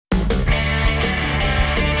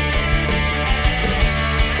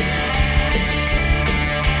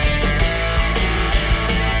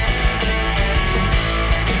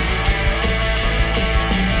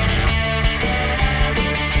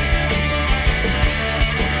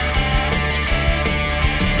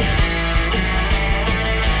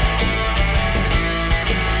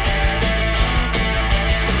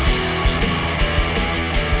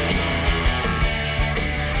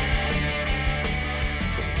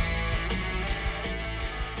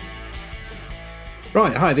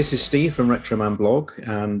Right, hi, this is Steve from Retroman Blog,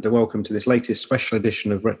 and welcome to this latest special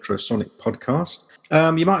edition of Retro Sonic Podcast.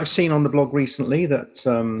 You might have seen on the blog recently that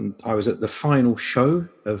I was at the final show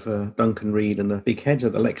of Duncan, Reid and the Big Heads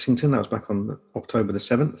at the Lexington. That was back on October the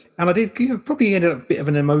 7th. And I did probably ended up a bit of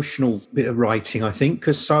an emotional bit of writing, I think,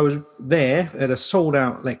 because I was there at a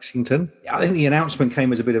sold-out Lexington. I think the announcement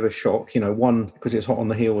came as a bit of a shock, one, because it's hot on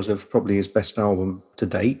the heels of probably his best album to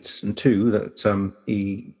date, and two, that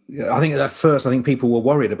I think at first people were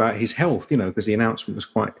worried about his health, because the announcement was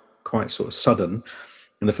quite sort of sudden.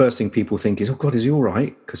 And the first thing people think is, oh, God, is he all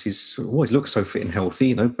right? Because he's always looks so fit and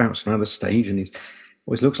healthy, bouncing around the stage, and he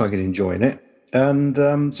always looks like he's enjoying it. And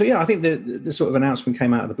I think the sort of announcement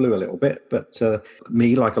came out of the blue a little bit. But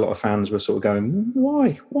me, like a lot of fans, were sort of going,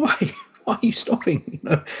 why are you stopping?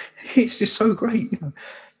 It's just so great.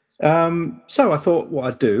 So I thought what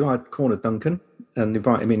I'd do, I'd corner Duncan and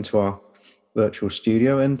invite him into our virtual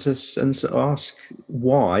studio and sort of ask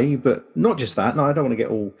why, but not just that. No, I don't want to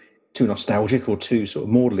get all too nostalgic or too sort of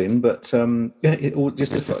maudlin, but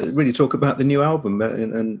just to really talk about the new album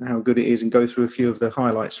and how good it is, and go through a few of the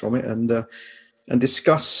highlights from it, and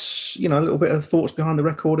discuss a little bit of thoughts behind the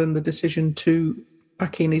record and the decision to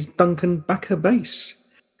back in his Duncan Backer bass.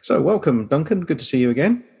 So welcome, Duncan. Good to see you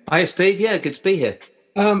again. Hi, Steve. Yeah, good to be here.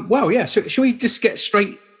 So should we just get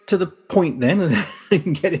straight to the point then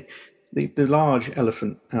and get the large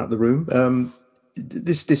elephant out of the room?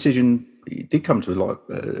 This decision did come to a lot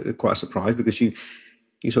of quite a surprise, because you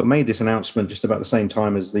sort of made this announcement just about the same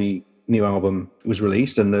time as the new album was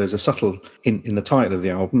released, and there's a subtle hint in the title of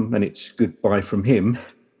the album, and it's Goodbye From Him.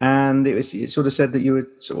 And it sort of said that you were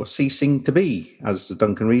sort of ceasing to be as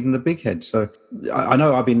Duncan Reid and the Big Head. So I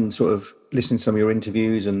know I've been sort of listening to some of your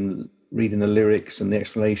interviews and reading the lyrics and the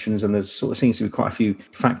explanations, and there sort of seems to be quite a few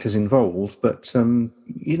factors involved, but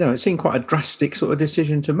it seemed quite a drastic sort of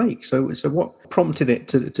decision to make. So what prompted it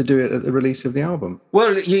to do it at the release of the album?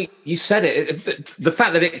 Well, you said it. The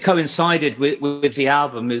fact that it coincided with the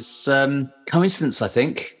album is coincidence, I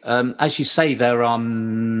think. As you say, there are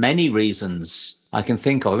many reasons I can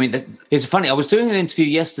think of. I mean, it's funny. I was doing an interview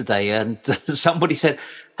yesterday, and somebody said,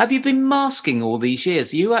 "Have you been masking all these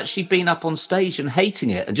years? Have you actually been up on stage and hating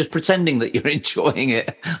it and just pretending that you're enjoying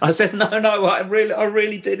it?" I said, "No, I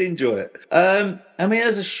really did enjoy it."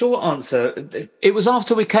 As a short answer, it was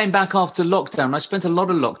after we came back after lockdown. I spent a lot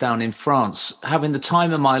of lockdown in France, having the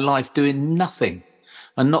time of my life doing nothing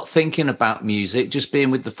and not thinking about music, just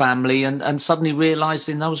being with the family, and suddenly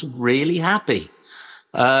realizing I was really happy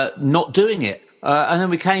not doing it. And then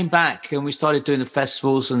we came back and we started doing the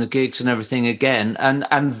festivals and the gigs and everything again.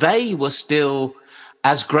 And they were still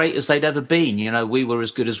as great as they'd ever been. We were as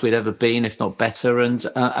good as we'd ever been, if not better.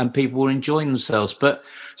 And people were enjoying themselves. But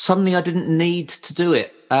suddenly I didn't need to do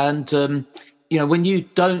it. And, when you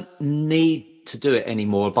don't need to do it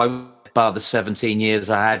anymore, by the 17 years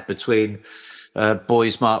I had between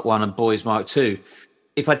Boys Mark 1 and Boys Mark 2,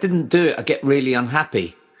 if I didn't do it, I get really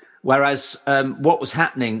unhappy. Whereas what was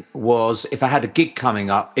happening was, if I had a gig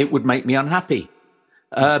coming up, it would make me unhappy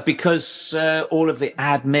because all of the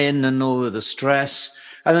admin and all of the stress.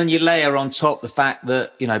 And then you layer on top the fact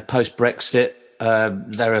that, post-Brexit,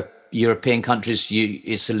 there are European countries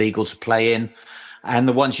it's illegal to play in. And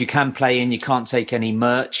the ones you can play in, you can't take any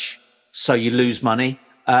merch, so you lose money.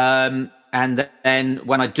 And then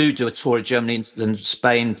when I do a tour of Germany and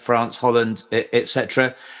Spain, France, Holland,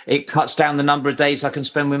 etc., it cuts down the number of days I can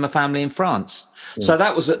spend with my family in France. Yeah. So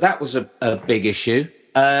that was a big issue.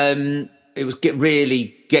 It was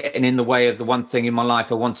really getting in the way of the one thing in my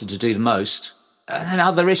life I wanted to do the most. And then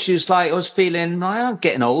other issues, like I was feeling I'm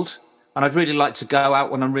getting old, and I'd really like to go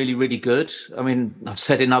out when I'm really, really good. I mean, I've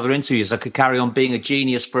said in other interviews I could carry on being a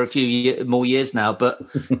genius for a few more years now, but,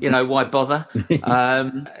 why bother?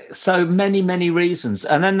 So many, many reasons.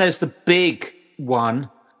 And then there's the big one,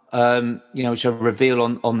 which I reveal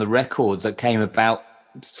on the record, that came about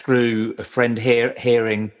through a friend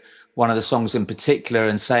hearing one of the songs in particular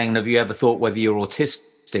and saying, "Have you ever thought whether you're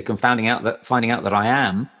autistic?" And finding out that I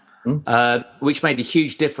am. Which made a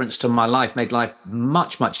huge difference to my life, made life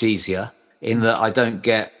much, much easier, in that I don't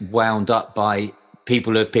get wound up by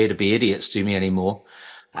people who appear to be idiots to me anymore.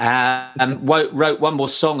 And wrote one more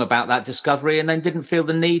song about that discovery, and then didn't feel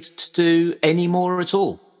the need to do any more at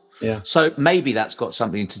all. Yeah. So maybe that's got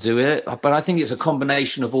something to do with it, but I think it's a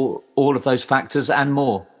combination of all of those factors and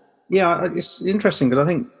more. Yeah, it's interesting because I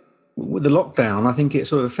think with the lockdown, I think it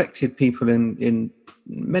sort of affected people in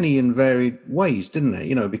many and varied ways, didn't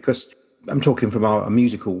it? Because I'm talking from a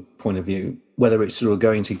musical point of view, whether it's sort of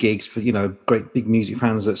going to gigs for, great big music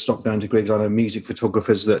fans that stopped going to gigs. I know music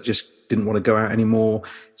photographers that just didn't want to go out anymore.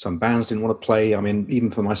 Some bands didn't want to play. I mean,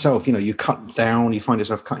 even for myself, you cut down, you find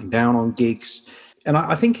yourself cutting down on gigs. And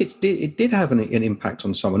I think it did have an impact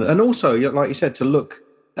on someone. And also, like you said, to look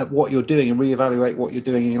at what you're doing and reevaluate what you're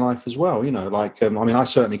doing in your life as well. I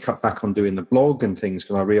certainly cut back on doing the blog and things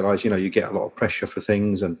because I realized, you get a lot of pressure for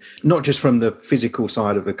things, and not just from the physical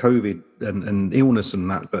side of the COVID and illness and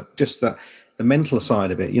that, but just that the mental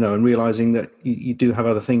side of it, and realizing that you do have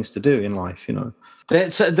other things to do in life,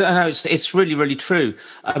 It's really, really true.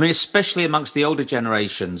 I mean, especially amongst the older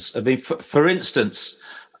generations. I mean, for instance,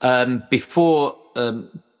 before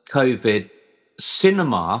COVID,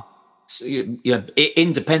 cinema,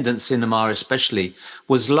 independent cinema especially,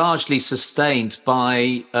 was largely sustained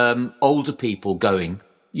by older people going,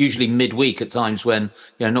 usually midweek at times when,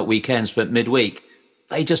 not weekends, but midweek.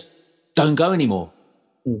 They just don't go anymore.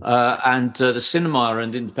 And the cinema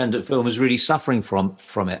and independent film is really suffering from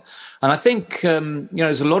it. And I think,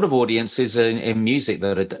 there's a lot of audiences in music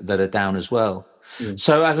that are down as well.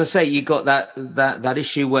 So as I say, you got that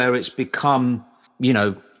issue where it's become,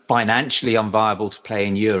 financially unviable to play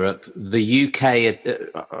in Europe. The UK,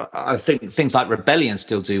 I think things like Rebellion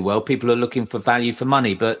still do well. People are looking for value for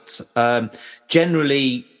money, but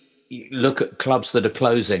generally you look at clubs that are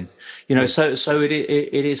closing. So it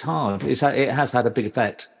is hard. It has had a big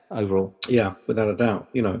effect overall. Yeah, without a doubt.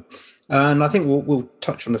 And I think we'll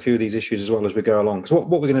touch on a few of these issues as well as we go along. Because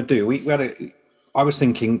what we're going to do, I was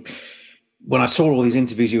thinking, when I saw all these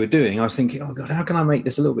interviews you were doing, I was thinking, oh God, how can I make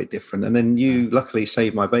this a little bit different? And then you luckily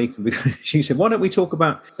saved my bacon because you said, why don't we talk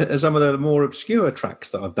about some of the more obscure tracks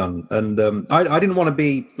that I've done? And I didn't want to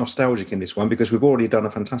be nostalgic in this one because we've already done a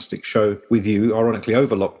fantastic show with you, ironically,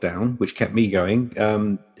 over lockdown, which kept me going.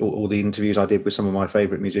 All the interviews I did with some of my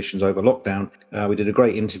favourite musicians over lockdown. We did a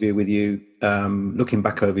great interview with you, looking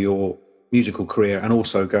back over your musical career and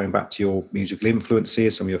also going back to your musical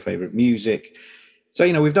influences, some of your favourite music. So,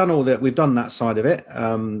 we've done all that. We've done that side of it.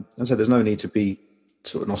 And so there's no need to be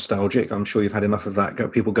sort of nostalgic. I'm sure you've had enough of that,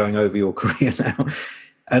 people going over your career now.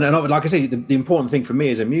 And like I say, the important thing for me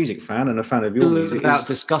as a music fan and a fan of your music without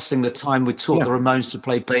discussing the time we taught the Ramones to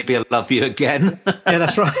play Baby I Love You Again. Yeah,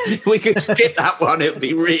 that's right. We could skip that one. It would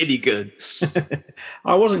be really good.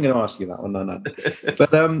 I wasn't going to ask you that one, no.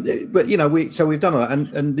 But we've done all that.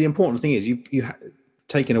 And the important thing is you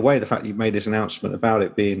taking away the fact that you've made this announcement about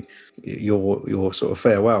it being your sort of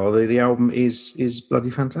farewell, the album is bloody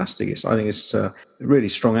fantastic. I think it's a really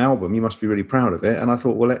strong album. You must be really proud of it. And I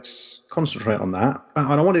thought, well, let's concentrate on that.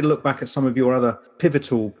 And I wanted to look back at some of your other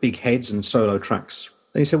pivotal big heads and solo tracks.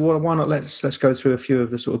 And you said, well, why not let's go through a few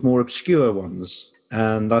of the sort of more obscure ones.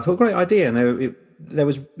 And I thought, great idea. And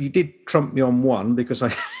you did trump me on one because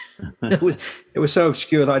it was so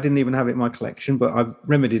obscure that I didn't even have it in my collection, but I've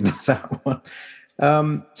remedied that one.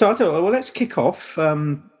 So I thought, well, let's kick off.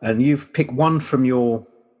 And you've picked one from your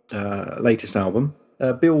latest album,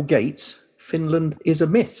 Bill Gates, Finland is a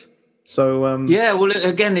Myth. So well,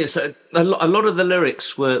 again, it's a lot of the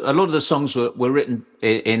lyrics a lot of the songs were written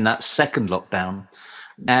in that second lockdown.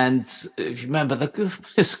 And if you remember,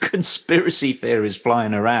 there's conspiracy theories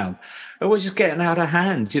flying around. It was just getting out of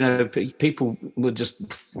hand. People were just,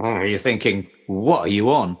 you're thinking, what are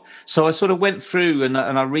you on? So I sort of went through and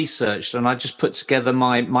I researched and I just put together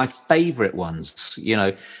my favorite ones,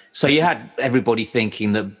 So you had everybody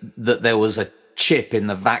thinking that there was a chip in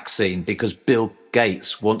the vaccine because Bill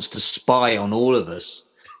Gates wants to spy on all of us.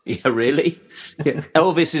 Yeah, really? Yeah.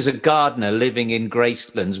 Elvis is a gardener living in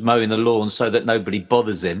Gracelands, mowing the lawn so that nobody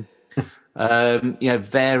bothers him.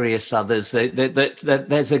 Various others.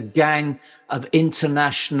 There's a gang of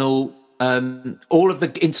international, all of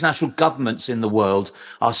the international governments in the world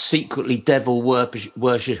are secretly devil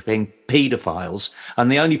worshipping paedophiles.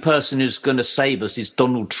 And the only person who's going to save us is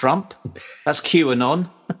Donald Trump. That's QAnon.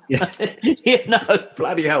 Yeah.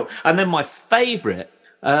 Bloody hell. And then my favorite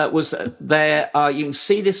was there. You can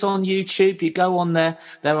see this on YouTube. You go on there.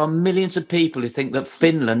 There are millions of people who think that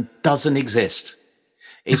Finland doesn't exist.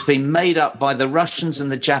 It's been made up by the Russians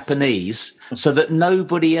and the Japanese so that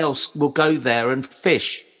nobody else will go there and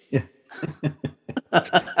fish. Yeah. I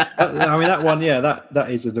mean, that one,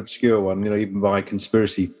 that is an obscure one, even by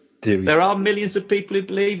conspiracy theories. There are millions of people who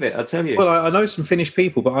believe it, I tell you. Well, I know some Finnish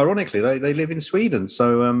people, but ironically, they live in Sweden.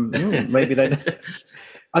 So maybe they...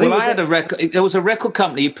 I had a record. There was a record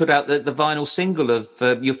company who put out the vinyl single of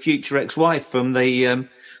Your Future Ex-Wife from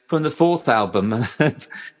from the fourth album.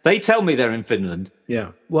 They tell me they're in Finland.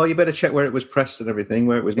 Yeah. Well, you better check where it was pressed and everything,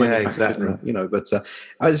 where it was manufactured. Yeah, exactly.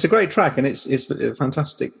 But it's a great track, and it's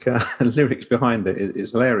fantastic lyrics behind it.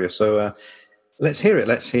 It's hilarious. So let's hear it.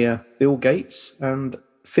 Let's hear Bill Gates and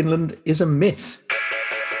Finland is a Myth.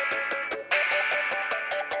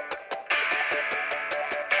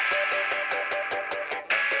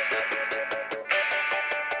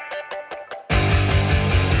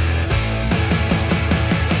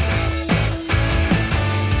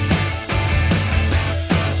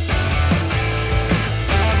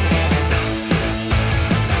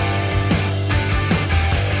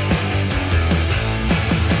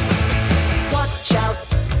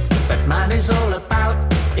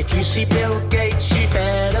 See Bill Gates, you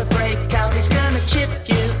better break out. He's gonna chip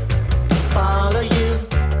you, follow you.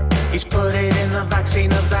 He's put it in the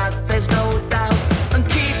vaccine of that, there's no doubt. And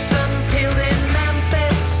keep them peeled in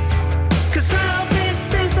Memphis, 'cause all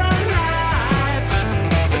this is alive.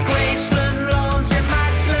 The Graceland lawn's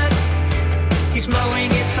immaculate. He's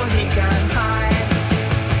mowing it so he can hide.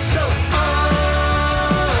 So,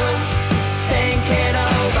 oh, think it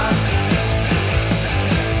over.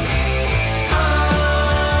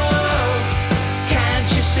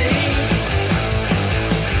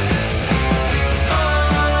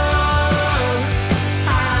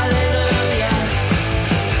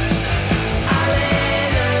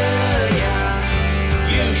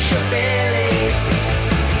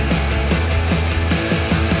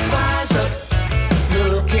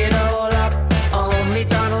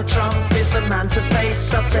 To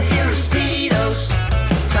face up to his pedos,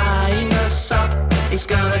 tying us up. He's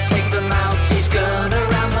gonna take them out, he's gonna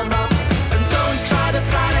round them up. And don't try to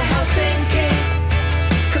fly to Helsinki,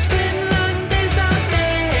 'cause Finland is a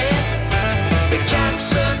myth. The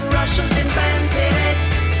Japs and Russians invented it,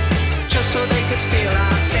 just so they could steal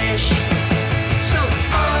our fish. So,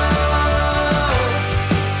 oh,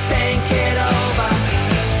 think it over.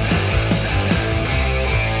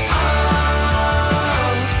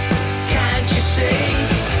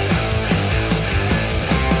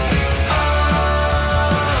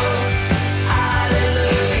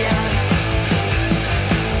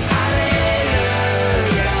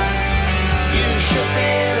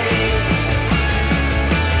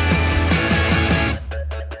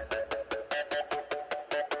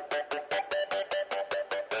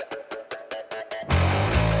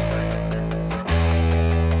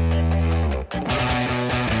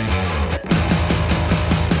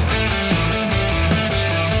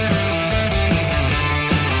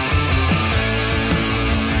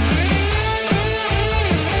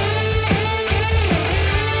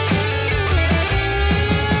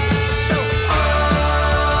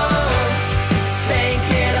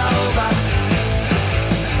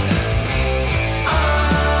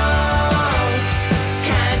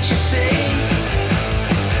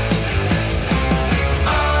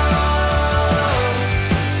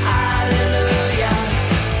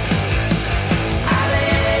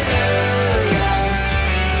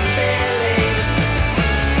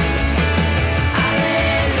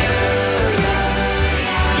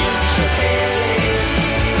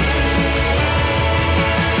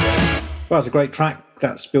 Well, it's a great track.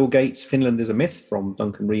 That's Bill Gates' Finland is a Myth from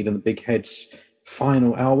Duncan, Reid and the Big Heads'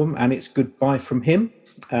 final album, and it's Goodbye from Him.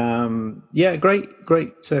 Great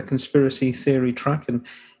conspiracy theory track. And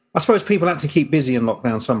I suppose people had to keep busy in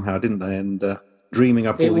lockdown somehow, didn't they? And dreaming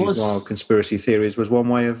up all these wild conspiracy theories was one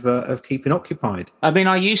way of keeping occupied. I mean,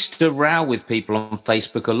 I used to row with people on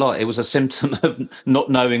Facebook a lot. It was a symptom of not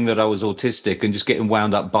knowing that I was autistic and just getting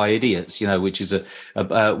wound up by idiots, which is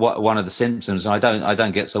one of the symptoms. I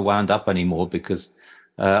don't get so wound up anymore because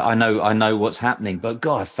I know what's happening. But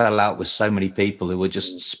God, I fell out with so many people who were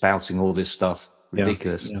just spouting all this stuff.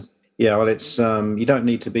 Ridiculous. Yeah, well, it's you don't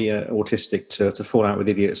need to be autistic to fall out with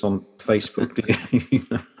idiots on Facebook, do you?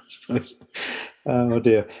 I suppose. Oh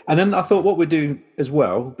dear! And then I thought what we'd do as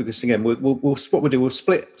well, because again, we'll split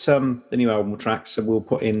the new album tracks and we'll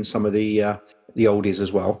put in some of the oldies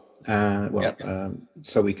as well.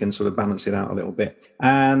 So we can sort of balance it out a little bit.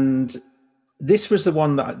 And this was the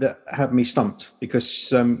one that had me stumped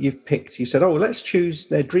because you said, oh, let's choose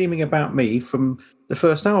They're Dreaming About Me from the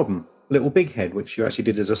first album, Little Big Head, which you actually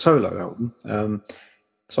did as a solo album.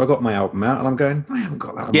 So I got my album out and I'm going, I haven't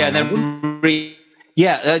got that on my album.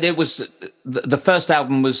 It was the first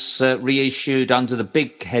album was reissued under the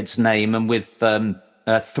Big Head's name and with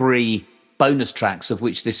 3 bonus tracks, of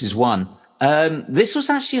which this is one. This was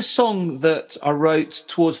actually a song that I wrote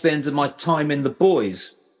towards the end of my time in the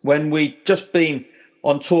Boys when we'd just been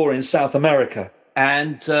on tour in South America,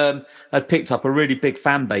 and I picked up a really big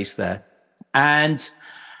fan base there. And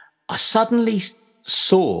I suddenly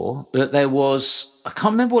saw that there was, I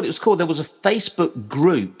can't remember what it was called, there was a Facebook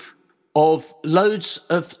group of loads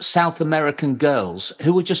of South American girls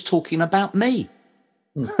who were just talking about me.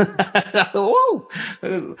 I thought, whoa,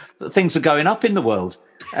 things are going up in the world.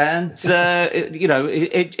 And,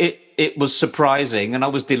 it was surprising and I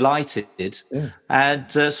was delighted. Yeah.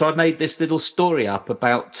 And so I made this little story up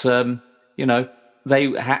about, how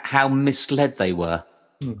misled they were.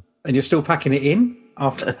 And you're still packing it in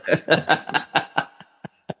after?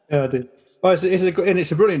 Yeah, I did. Well,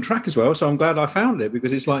 it's a brilliant track as well, so I'm glad I found it,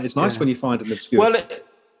 because it's nice when you find an obscure. Well,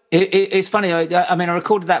 it's funny. I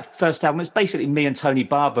recorded that first album. It's basically me and Tony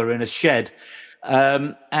Barber in a shed,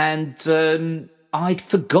 and I'd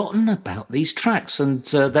forgotten about these tracks, and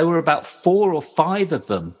there were about 4 or 5 of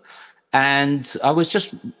them, and I was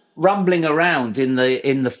just rumbling around in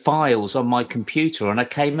the files on my computer, and I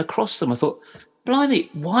came across them. I thought, blimey,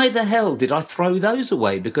 why the hell did I throw those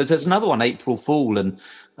away? Because there's another one, April Fool, and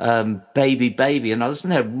Baby, and others,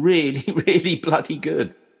 and they're really, really bloody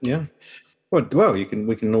good. Yeah. Well, we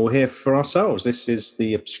can all hear for ourselves. This is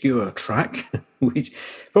the obscure track, which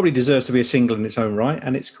probably deserves to be a single in its own right,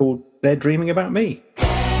 and it's called "They're Dreaming About Me."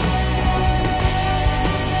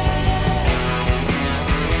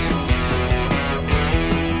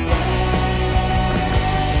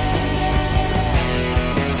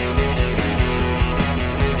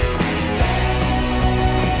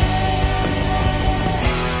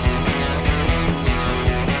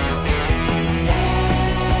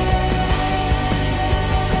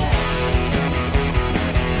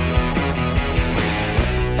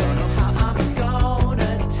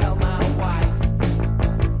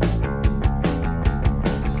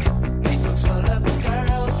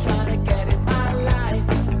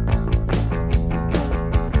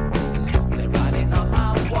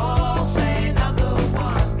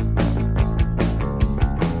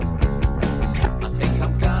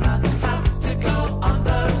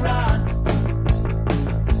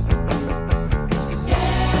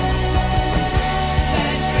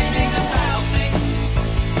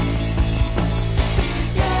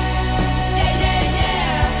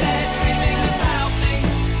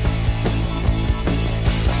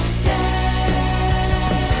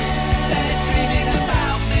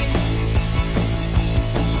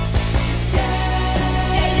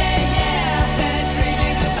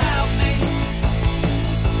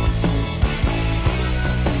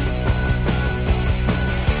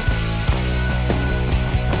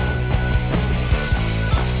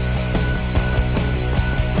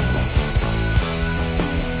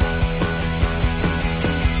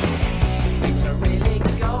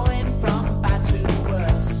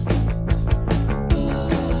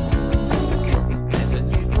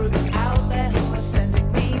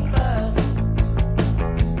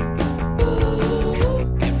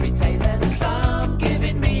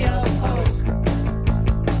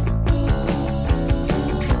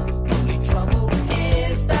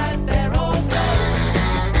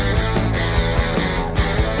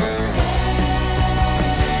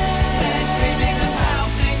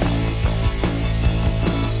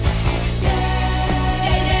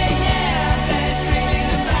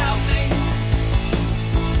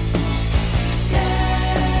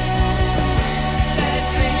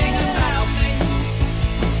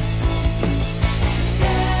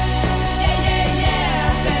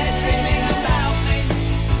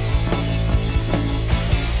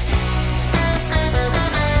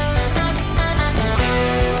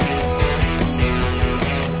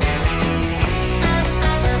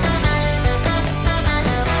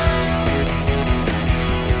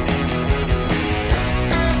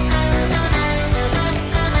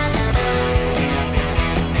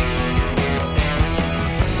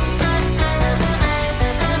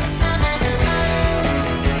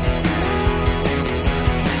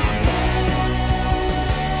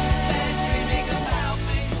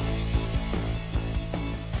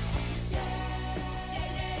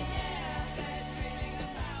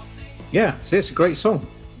 Yeah, see, it's a great song.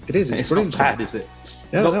 It is. It's brilliant. Not bad, is it?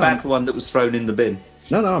 Yeah, not bad for one that was thrown in the bin.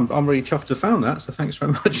 No, I'm really chuffed to have found that. So thanks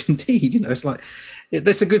very much indeed. It's like,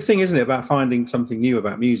 that's a good thing, isn't it, about finding something new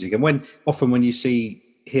about music? And often when you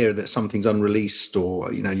hear that something's unreleased,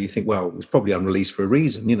 or you think, well, it was probably unreleased for a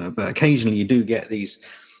reason, but occasionally you do get these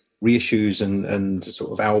reissues and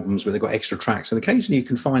sort of albums where they've got extra tracks, and occasionally you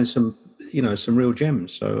can find some real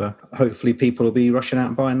gems. So hopefully people will be rushing out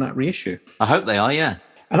and buying that reissue. I hope they are, yeah.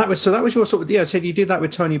 And that was your sort of, so you did that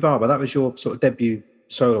with Tony Barber. That was your sort of debut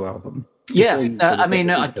solo album. Yeah,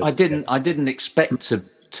 I didn't expect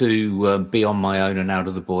to be on my own and out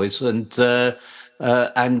of the boys, and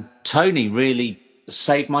Tony really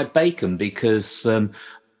saved my bacon, because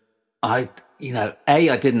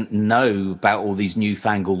I didn't know about all these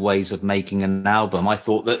newfangled ways of making an album. I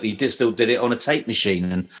thought that he still did it on a tape machine.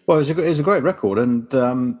 And well, it was a great record. And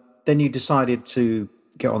then you decided to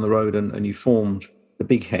get on the road and you formed the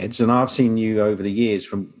Big Heads. And I've seen you over the years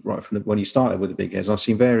from when you started with the Big Heads. I've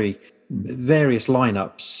seen various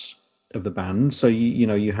lineups of the band. So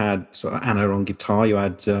you had sort of Anna on guitar. You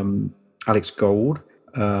had Alex Gold,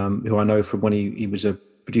 who I know from when he was a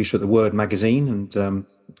producer at the Word magazine, and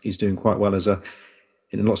he's doing quite well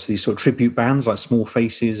in lots of these sort of tribute bands like Small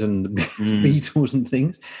Faces and Beatles and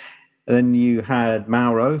things. And then you had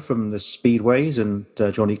Mauro from the Speedways and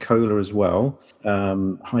Johnny Cola as well.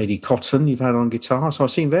 Heidi Cotton you've had on guitar. So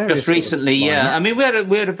I've seen various. Just recently, yeah. I mean, we had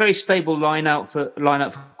a very stable lineup for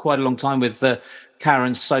quite a long time with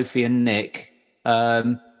Karen, Sophie, and Nick.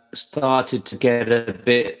 Started to get a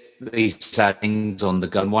bit these things on the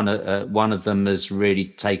gun. One of them has really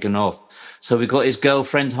taken off. So we got his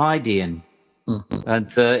girlfriend Heidi in,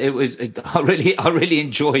 and I really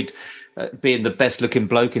enjoyed being the best looking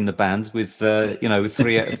bloke in the band with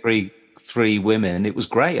three women. It was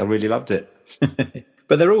great. I really loved it.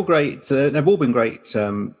 But they're all great. They've all been great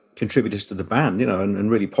contributors to the band,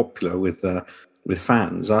 and really popular with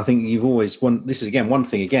fans. I think you've always this is one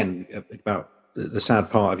thing about the sad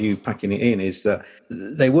part of you packing it in is that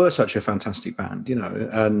they were such a fantastic band,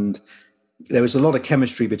 and there was a lot of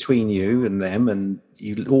chemistry between you and them, and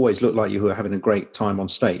you always looked like you were having a great time on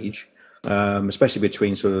stage, especially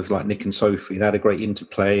between sort of like Nick and Sophie. They had a great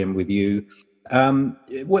interplay, and with you.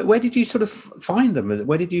 Where did you sort of find them?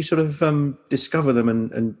 Where did you sort of discover them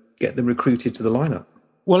and get them recruited to the lineup?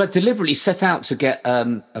 Well, I deliberately set out to get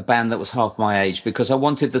a band that was half my age because I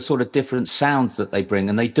wanted the sort of different sound that they bring,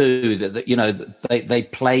 and they do. They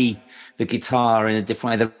play the guitar in a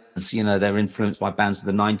different way. They're influenced by bands of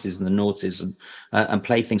the 90s and the noughties and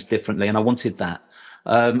play things differently, and I wanted that.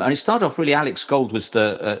 And it started off really. Alex Gold was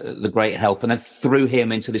the great help, and I threw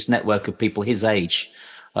him into this network of people his age.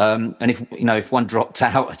 And if one dropped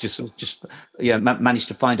out, I just managed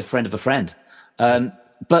to find a friend of a friend.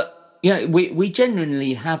 But we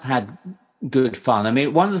genuinely have had good fun. I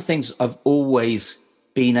mean, one of the things I've always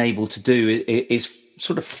been able to do is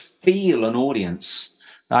sort of feel an audience.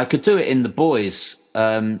 I could do it in the Boys,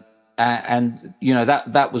 and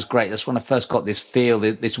that was great. That's when I first got this feel,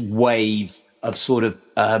 this wave of sort of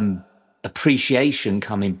appreciation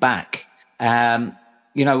coming back.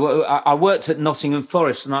 I worked at Nottingham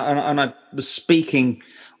Forest, and I was speaking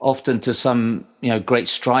often to some, great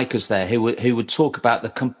strikers there who would talk about the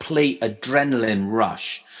complete adrenaline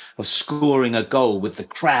rush of scoring a goal with the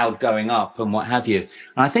crowd going up and what have you.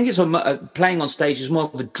 And I think it's playing on stage is more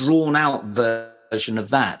of a drawn out version of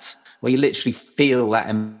that, where you literally feel that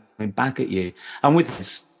coming back at you. And with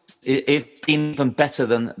this, it's been even better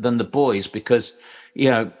than the Boys because,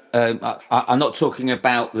 I'm not talking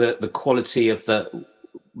about the quality of the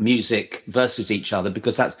music versus each other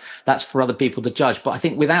because that's for other people to judge. But I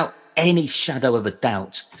think without any shadow of a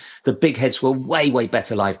doubt, the Big Heads were way, way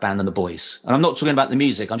better live band than the Boys. And I'm not talking about the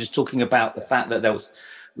music. I'm just talking about the fact that there was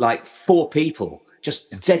like 4 people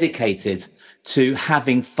just dedicated to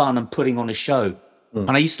having fun and putting on a show.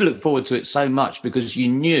 And I used to look forward to it so much because you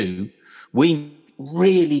knew we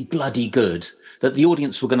really bloody good that the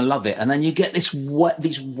audience were going to love it. And then you get these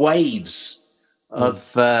waves of,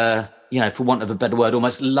 for want of a better word,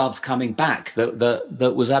 almost love coming back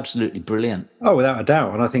that was absolutely brilliant. Oh, without a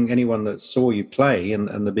doubt. And I think anyone that saw you play and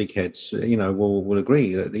the Big Heads, will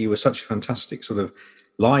agree that you were such a fantastic sort of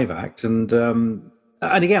live act. And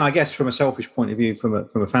again, I guess from a selfish point of view, from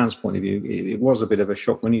a fan's point of view, it was a bit of a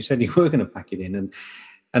shock when you said you were going to pack it in.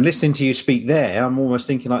 And listening to you speak there, I'm almost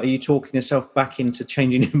thinking, like, are you talking yourself back into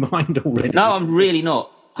changing your mind already? No, I'm really not.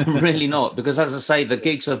 Because as I say, the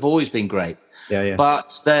gigs have always been great. Yeah.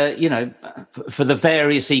 But for the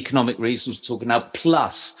various economic reasons we're talking now,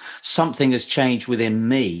 plus something has changed within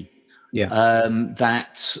me. Yeah.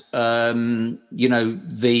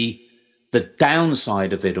 The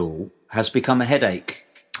downside of it all has become a headache.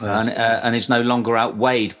 And is no longer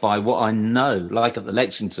outweighed by what I know, like at the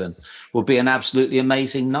Lexington, will be an absolutely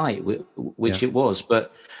amazing night, which it was.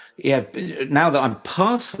 But now that I'm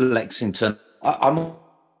past Lexington, I'm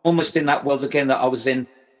almost in that world again that I was in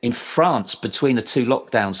France between the 2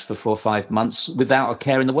 lockdowns for 4 or 5 months without a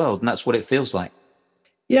care in the world. And that's what it feels like.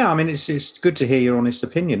 Yeah, I mean, it's good to hear your honest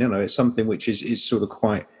opinion. It's something which is sort of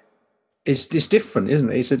quite, it's different, isn't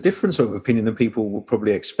it? It's a different sort of opinion than people will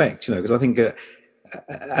probably expect, because I think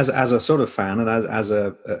as a sort of fan and as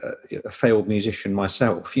a failed musician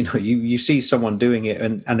myself, you see someone doing it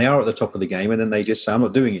and they are at the top of the game and then they just say, I'm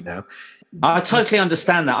not doing it now. I totally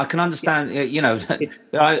understand that. I can understand,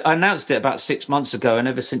 I announced it about 6 months ago, and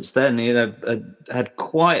ever since then, had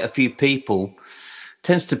quite a few people,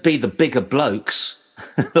 tends to be the bigger blokes,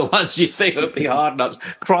 the ones you think would be hard nuts,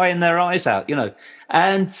 crying their eyes out,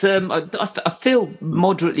 And I feel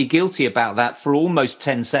moderately guilty about that for almost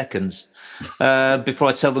 10 seconds before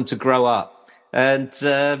I tell them to grow up. And,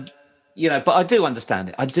 but I do understand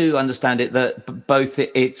it. I do understand it that both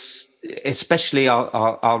it's, especially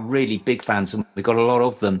our really big fans, and we've got a lot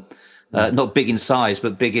of them, not big in size,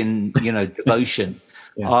 but big in, devotion,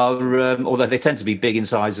 are, although they tend to be big in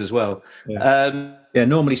size as well.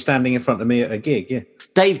 Normally standing in front of me at a gig,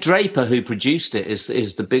 Dave Draper, who produced it,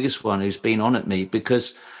 is the biggest one who's been on at me,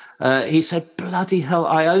 because he said, bloody hell,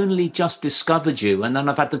 I only just discovered you, and then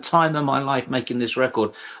I've had the time of my life making this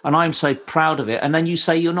record, and I'm so proud of it. And then you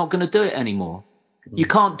say you're not going to do it anymore. You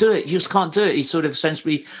can't do it. You just can't do it. He sort of sends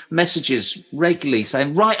me messages regularly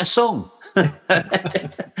saying, write a song. And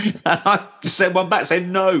I just send one back saying,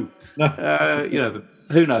 no.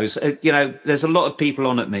 Who knows? There's a lot of people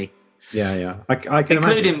on at me. Yeah. I can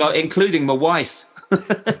imagine. Including my wife.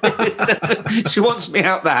 She wants me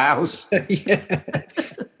out the house.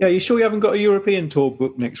 Yeah, you sure you haven't got a European tour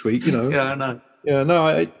booked next week? Yeah, I know. Yeah,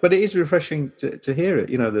 no, but it is refreshing to hear it.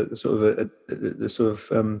 The sort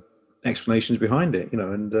of explanations behind it.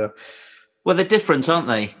 Well, they're different, aren't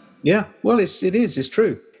they? Yeah. Well, it is. It's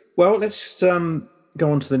true. Well, let's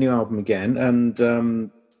go on to the new album again, and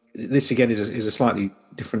this again is a slightly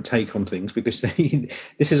different take on things, because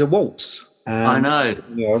this is a waltz. And, I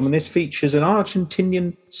know. This features an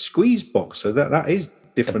Argentinian squeeze box, so that is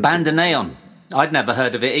different. The bandoneon. I'd never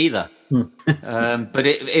heard of it either. But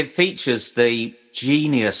it features the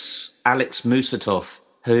genius Alex Musatov,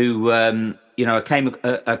 who I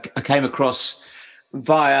came across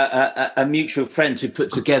via a mutual friend who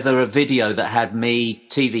put together a video that had me,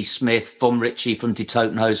 TV Smith, Von Ritchie from Die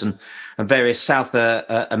Totenhosen, and various South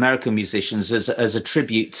American musicians as a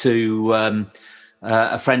tribute to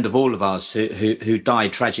a friend of all of ours who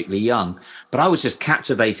died tragically young. But I was just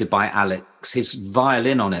captivated by Alex, his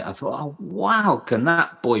violin on it. I thought, oh, wow, can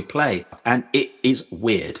that boy play? And it is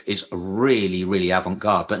weird. It's really, really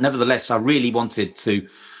avant-garde. But nevertheless, I really wanted to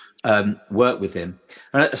work with him.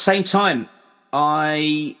 And at the same time,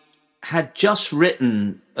 I had just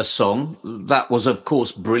written a song that was, of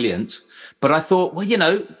course, brilliant. But I thought, well,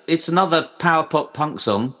 it's another power pop punk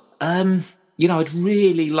song. I'd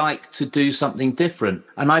really like to do something different.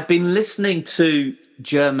 And I've been listening to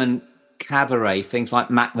German cabaret, things like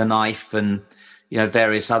Mac the Knife and,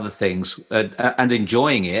 various other things, and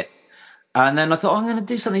enjoying it. And then I thought, I'm going to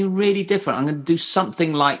do something really different. I'm going to do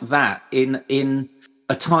something like that in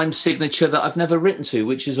a time signature that I've never written to,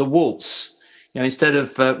 which is a waltz. Instead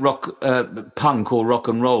of rock, punk or rock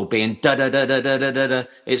and roll being da da da da da da da da,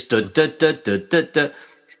 it's da da da da da da,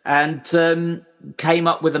 and came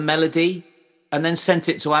up with a melody, and then sent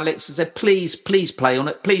it to Alex and said, "Please play on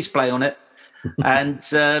it, please play on it." And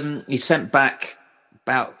he sent back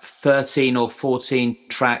about 13 or 14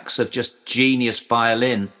 tracks of just genius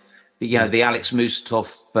violin, the Alex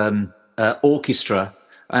Musatov orchestra.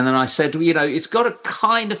 And then I said, it's got a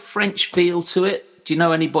kind of French feel to it. Do you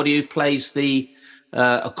know anybody who plays the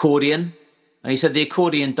accordion? And he said, the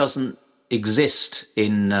accordion doesn't exist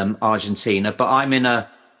in Argentina, but I'm in a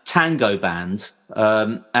tango band,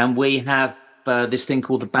 and we have this thing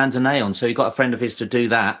called the bandoneon. So he got a friend of his to do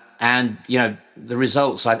that. And, the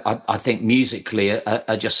results, I think musically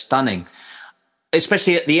are just stunning,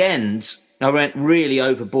 especially at the end. I went really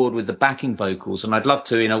overboard with the backing vocals, and I'd love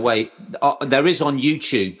to, in a way, there is on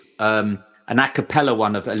YouTube, an a cappella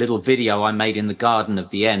one of a little video I made in the garden of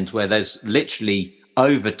the end, where there's literally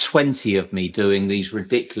over 20 of me doing these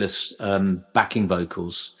ridiculous backing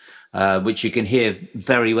vocals, which you can hear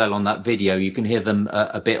very well on that video. You can hear them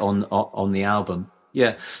a bit on the album.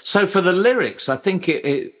 Yeah. So for the lyrics, I think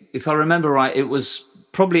if I remember right, it was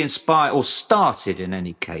probably inspired, or started in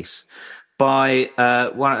any case, by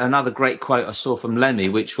another great quote I saw from Lemmy,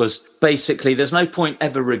 which was basically, there's no point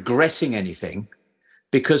ever regretting anything,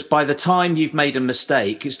 because by the time you've made a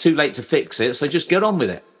mistake, it's too late to fix it. So just get on with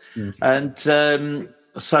it. And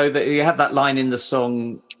so that you have that line in the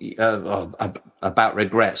song about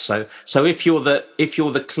regrets. So if you're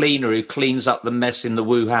the cleaner who cleans up the mess in the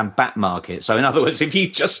Wuhan bat market. So in other words, if you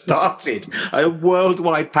just started a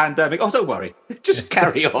worldwide pandemic, don't worry, just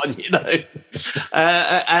carry on,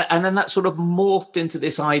 and then that sort of morphed into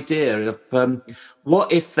this idea of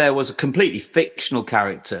what if there was a completely fictional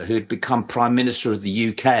character who'd become Prime Minister of the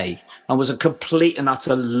UK and was a complete and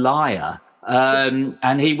utter liar.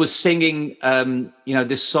 And he was singing,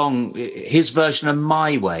 this song, his version of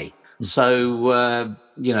My Way. So,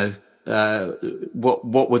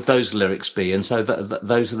 what would those lyrics be? And so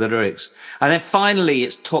those are the lyrics. And then finally,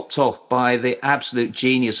 it's topped off by the absolute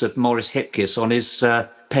genius of Maurice Hipkiss on his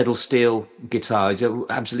pedal steel guitar.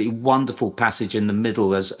 Absolutely wonderful passage in the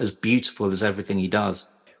middle, as beautiful as everything he does.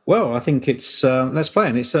 Well, I think it's let's play,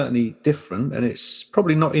 and it's certainly different, and it's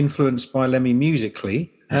probably not influenced by Lemmy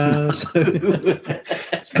musically. So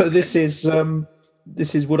this is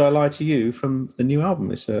Would I Lie to You from the new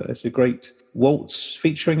album. It's a great waltz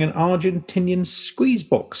featuring an Argentinian squeeze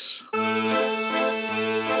box.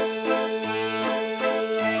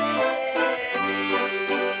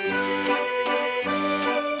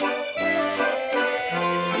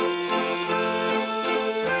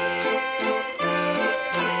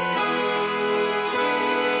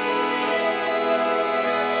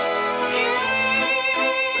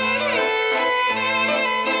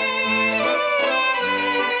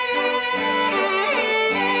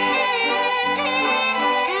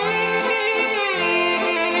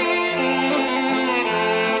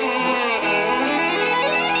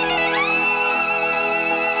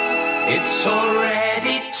 It's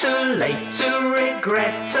already too late to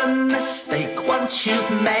regret a mistake once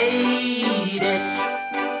you've made it.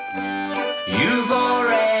 You've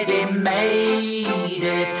already made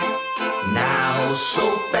it. Now, so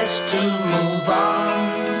best to move on.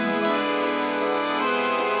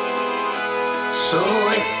 So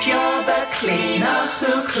if you're the cleaner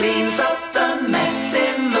who cleans up the mess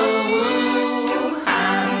in the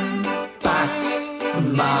Wuhan bat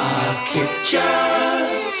market, just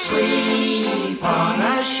sleep on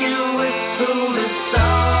as you whistle the song.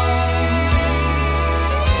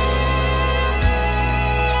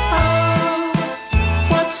 Oh,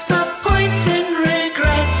 what's the point in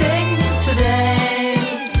regretting today?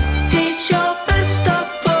 Did your best stop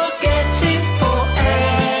forgetting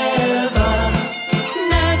forever?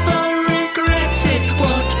 Never regret it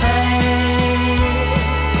would pay.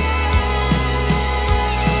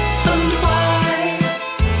 And why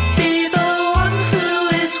be the one who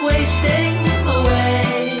is wasting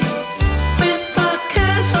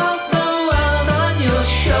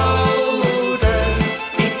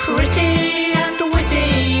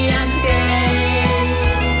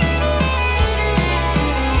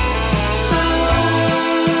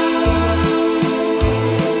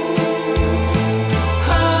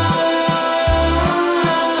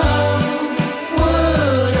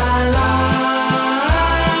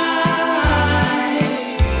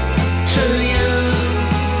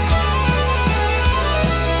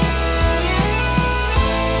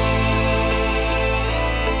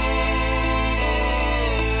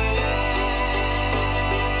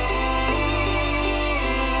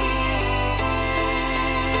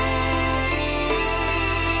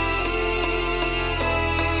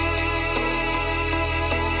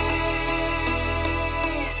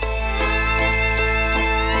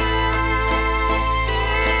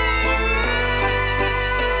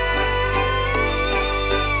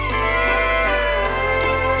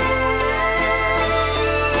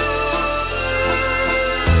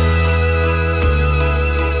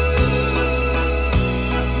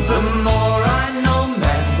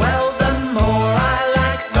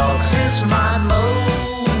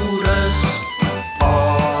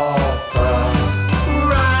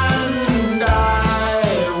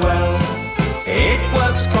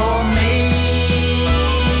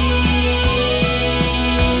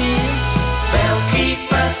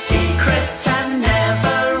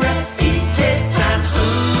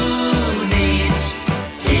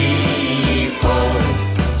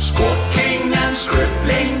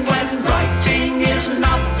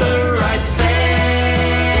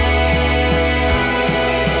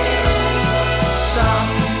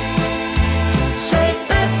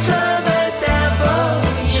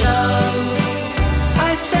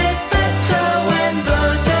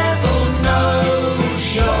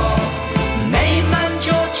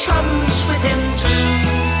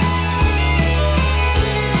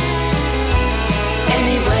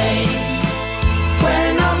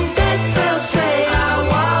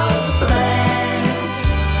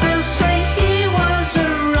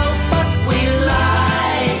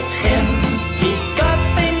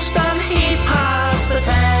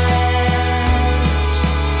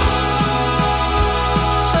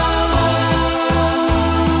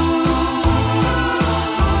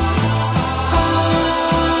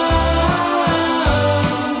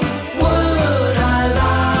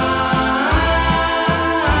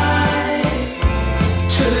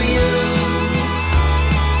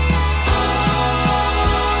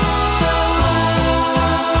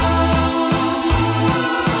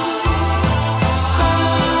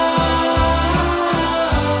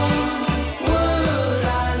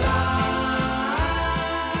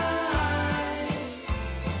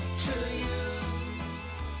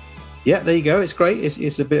Yeah, there you go. It's great.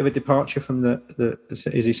 It's a bit of a departure from the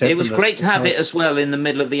as you said. It was great to have it as well in the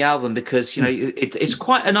middle of the album because, you know, it's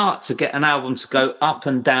quite an art to get an album to go up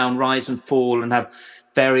and down, rise and fall, and have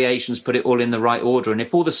variations, put it all in the right order. And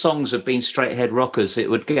if all the songs had been straight ahead rockers, it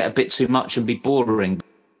would get a bit too much and be boring.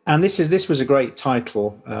 And this was a great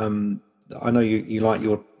title. I know you like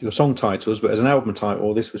your song titles, but as an album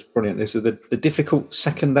title, this was brilliant. This is the difficult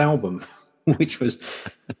second album, which was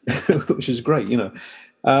great, you know.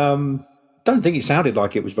 Don't think it sounded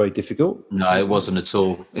like it was very difficult. No, it wasn't at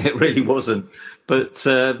all. It really wasn't. But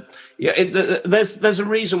there's a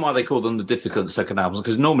reason why they call them the difficult second albums,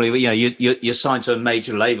 because normally, you know, you're signed to a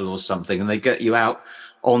major label or something, and they get you out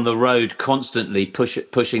on the road constantly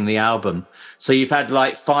pushing the album. So you've had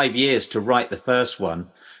like 5 years to write the first one.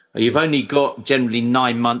 You've only got generally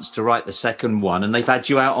 9 months to write the second one, and they've had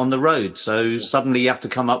you out on the road. So suddenly you have to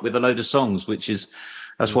come up with a load of songs,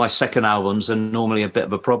 that's why second albums are normally a bit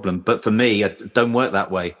of a problem. But for me, it don't work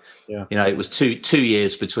that way. Yeah. You know, it was two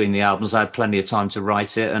years between the albums. I had plenty of time to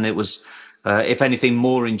write it, and it was, if anything,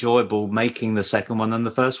 more enjoyable making the second one than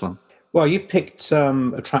the first one. Well, you've picked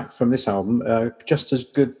a track from this album, Just As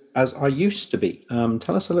Good As I Used to Be.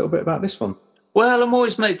 Tell us a little bit about this one. Well, I'm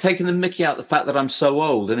always taking the mickey out the fact that I'm so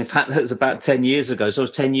old. And in fact, that was about 10 years ago. So I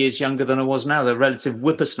was 10 years younger than I was now, the relative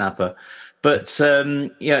whippersnapper. But,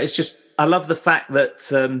 yeah, it's just, I love the fact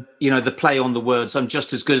that, you know, the play on the words, I'm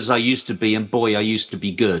just as good as I used to be. And boy, I used to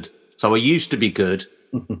be good. So I used to be good.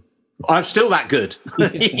 I'm still that good.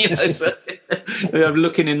 You know, so, I'm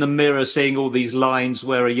looking in the mirror, seeing all these lines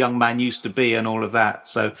where a young man used to be and all of that.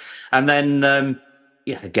 So, and then,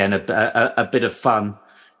 yeah, again, a bit of fun.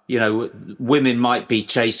 You know, women might be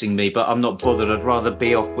chasing me, but I'm not bothered. I'd rather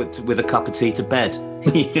be off with a cup of tea to bed.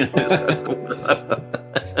 You know,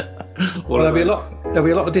 well, there'll be a lot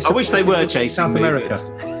of I wish they were chasing South me, America.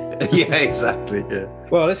 Yeah, exactly. Yeah.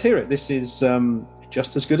 Well, let's hear it. This is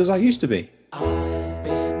Just As Good As I Used to Be. I've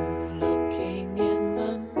been looking in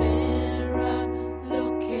the mirror,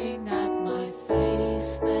 looking at my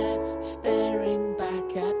face there, staring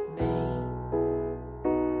back at me.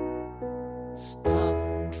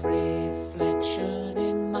 Stunned reflection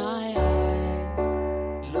in my eyes,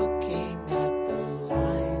 looking at the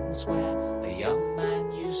lines where a young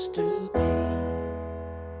man used to be.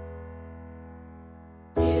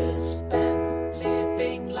 Years spent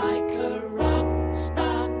living like a rock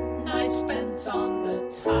star, nights spent on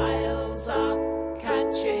the tiles are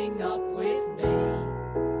catching up with me.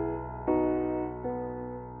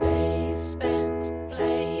 Days spent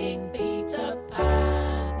playing Peter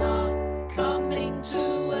Pan are coming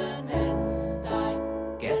to an end. I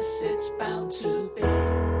guess it's bound to be.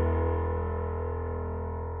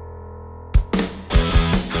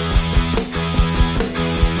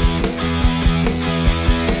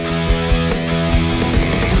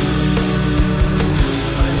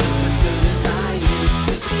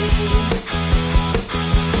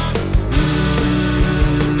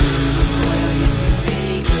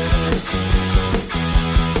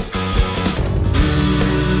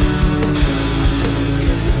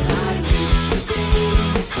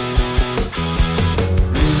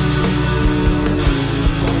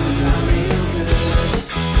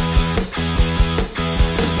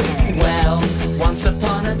 Once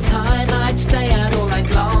upon a time I'd stay out all night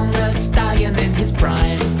long, a stallion in his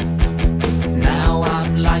prime. Now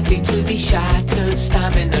I'm likely to be shattered,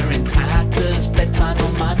 stamina in tatters, bedtime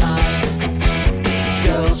on my mind.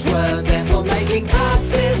 Girls were there for making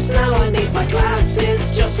passes, now I need my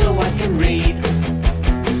glasses just so I can read.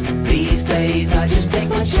 These days I just take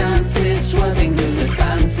my chances, swerving new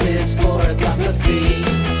advances for a cup of tea.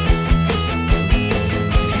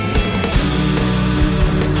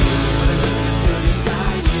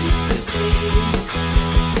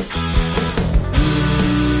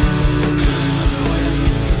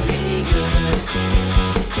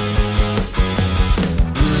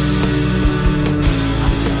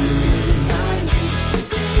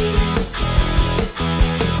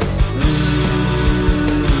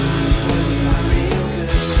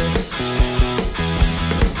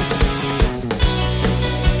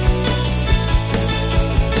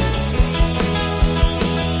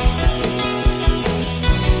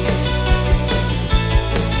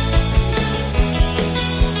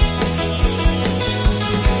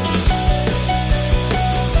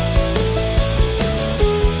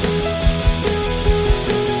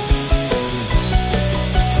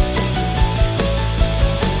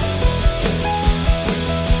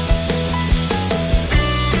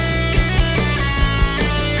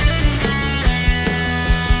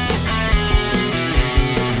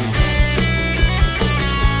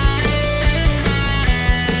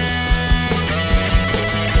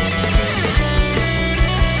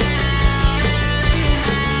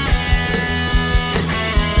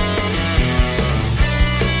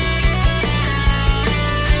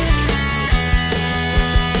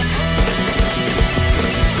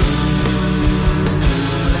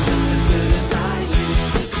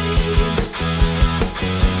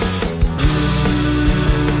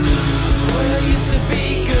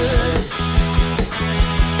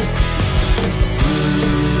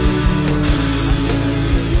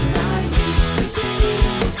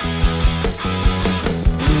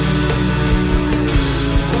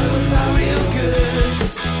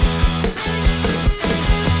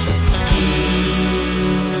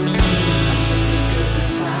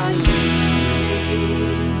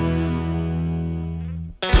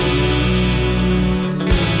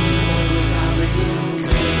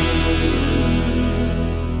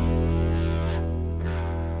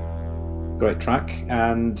 Great track.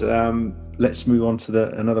 And let's move on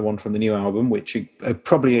to another one from the new album, which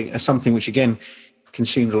probably something which, again,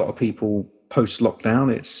 consumed a lot of people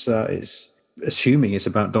post-lockdown. It's assuming it's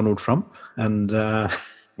about Donald Trump and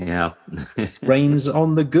Rains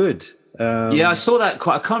on the Good. I saw that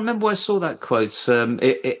quote. I can't remember where I saw that quote.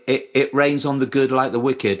 It rains on the good like the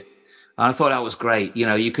wicked. And I thought that was great. You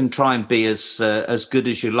know, you can try and be as good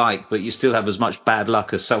as you like, but you still have as much bad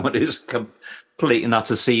luck as someone who's complete enough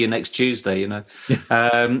to see you next Tuesday, you know.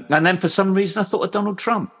 And then for some reason I thought of Donald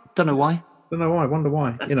Trump. Don't know why. I wonder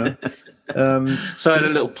why, you know. So I had a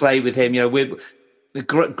little play with him. You know, we're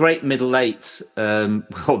great middle eight,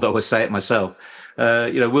 although I say it myself.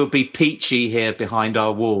 You know, we'll be peachy here behind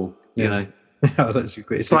our wall, you know. Oh, that's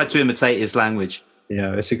great. Try to imitate his language.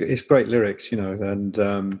 Yeah, it's great lyrics, you know,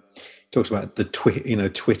 and talks about the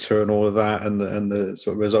Twitter and all of that, and the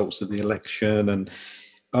sort of results of the election, and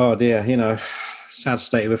oh dear, you know, sad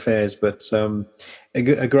state of affairs, but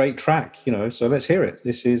a great track, you know. So let's hear it.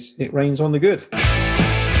 This is It Rains on the Good.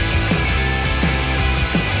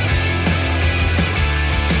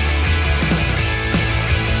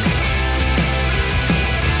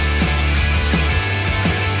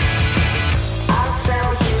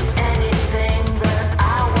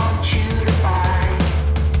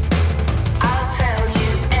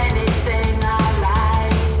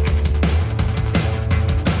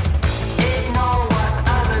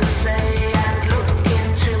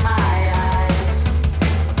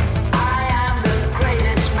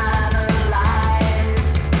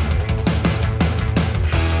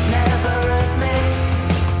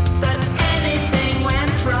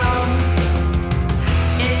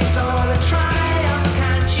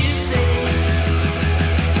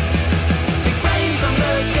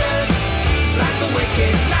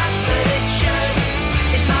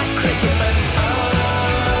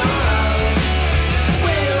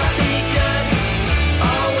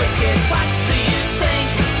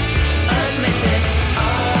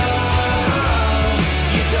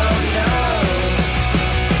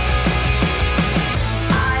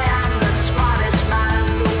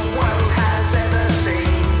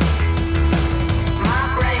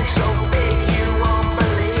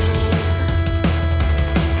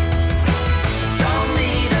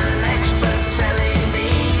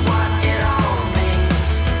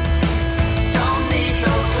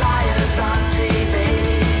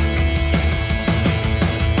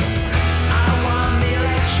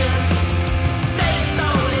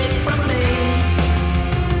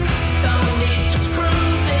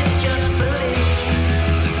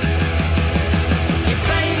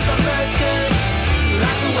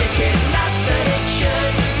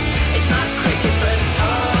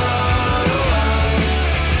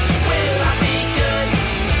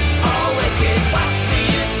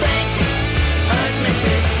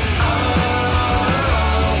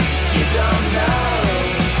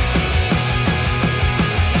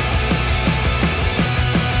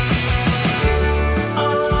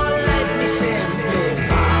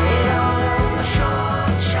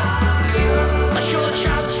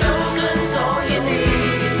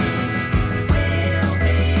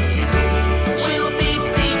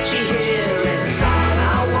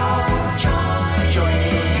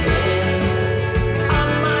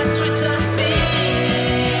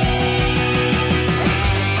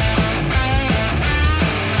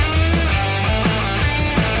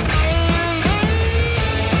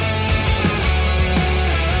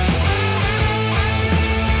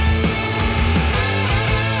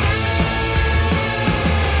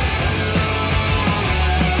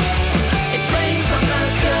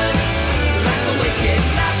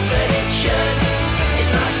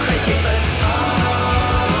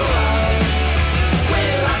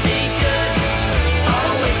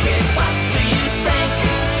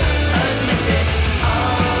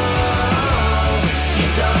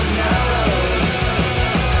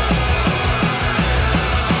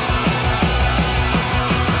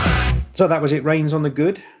 So that was It Rains on the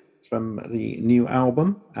Good from the new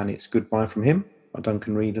album, and it's Goodbye from Him by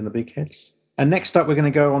Duncan, Reid and the Big Heads. And next up, we're going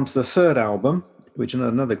to go on to the third album, which is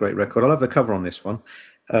another great record. I love the cover on this one,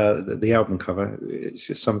 the album cover. It's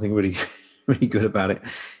just something really, really good about it.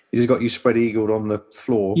 It's got you spread eagled on the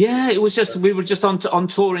floor. Yeah, it was just, we were just on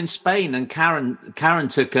tour in Spain, and Karen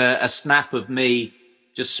took a snap of me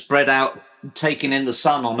just spread out, taking in the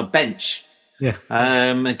sun on a bench. Yeah.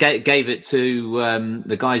 And gave it to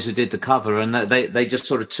the guys who did the cover, and they just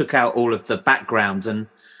sort of took out all of the background and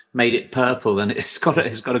made it purple, and it's got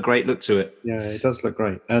a great look to it. Yeah, it does look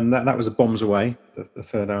great. And that was a Bombs Away, the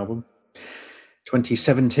third album,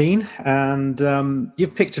 2017. And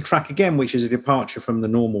you've picked a track again, which is a departure from the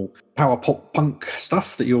normal power pop punk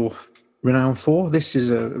stuff that you're renowned for. This is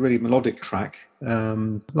a really melodic track.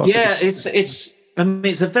 It's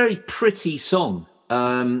a very pretty song,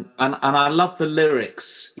 and I love the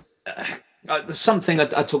lyrics. There's something I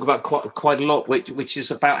talk about quite a lot, which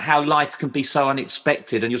is about how life can be so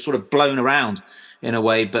unexpected, and you're sort of blown around in a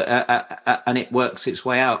way, but and it works its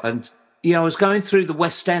way out. And I was going through the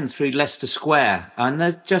West End, through Leicester Square, and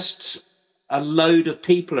there's just a load of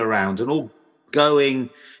people around, and all going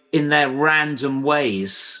in their random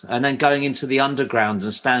ways, and then going into the underground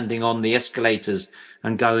and standing on the escalators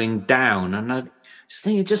and going down. And I just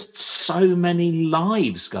think just so many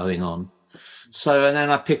lives going on. So, and then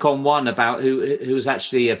I pick on one about who was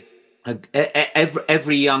actually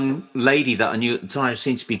every young lady that I knew at the time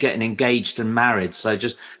seemed to be getting engaged and married. So I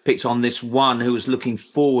just picked on this one who was looking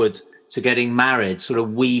forward to getting married, sort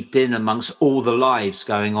of weaved in amongst all the lives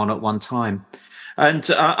going on at one time. And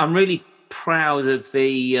I'm really proud of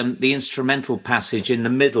the instrumental passage in the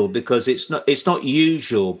middle, because it's not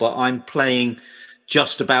usual, but I'm playing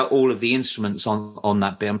just about all of the instruments on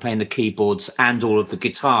that bit. I'm playing the keyboards and all of the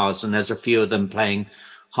guitars, and there's a few of them playing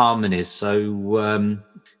harmonies. So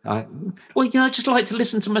I just like to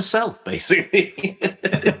listen to myself, basically.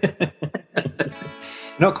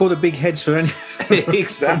 Not call the big heads for any.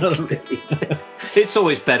 Exactly. It's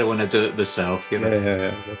always better when I do it myself.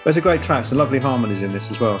 Yeah. There's a great track, some lovely harmonies in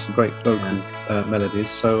this as well, some great vocal melodies.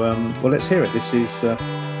 So, let's hear it. This is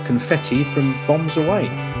Confetti from Bombs Away.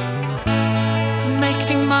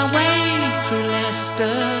 Making my way through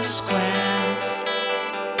Leicester Square,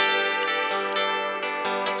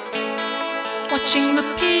 watching the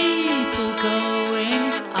people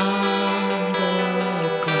going underground,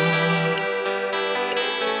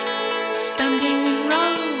 standing in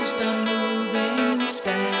rows down moving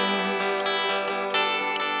stairs,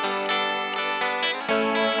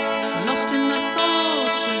 lost in the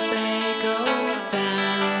thoughts as they go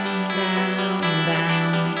down, down,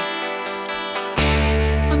 down.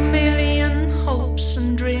 A million hopes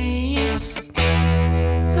and dreams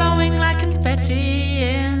blowing like confetti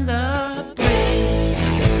in the breeze.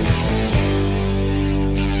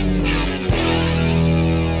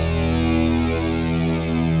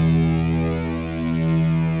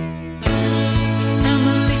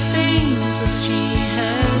 Emily sings as she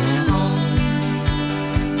heads home,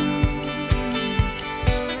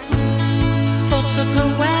 thoughts of her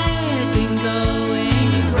wedding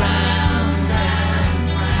going round and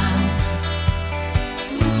round,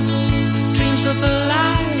 dreams of a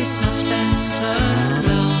life not spent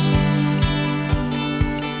alone,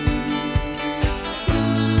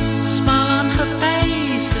 smile on her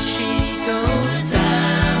face as she goes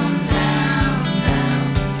down, down, down.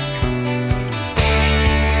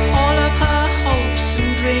 All of her hopes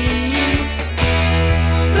and dreams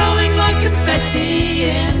blowing like confetti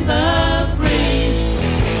in the breeze.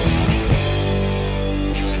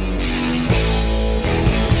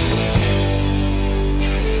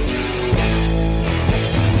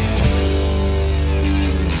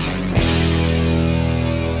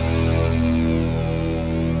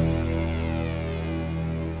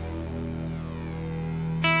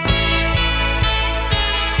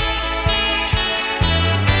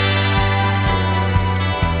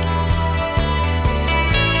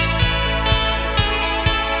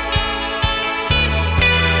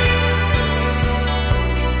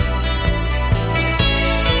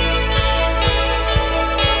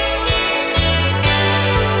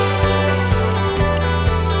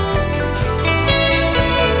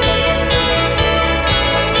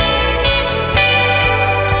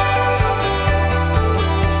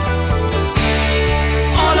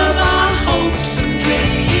 All of our hopes and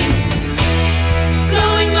dreams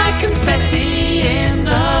blowing like confetti in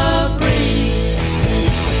the breeze.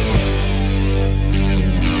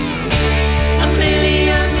 A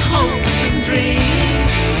million hopes and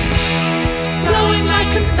dreams blowing like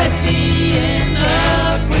confetti in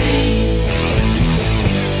the breeze.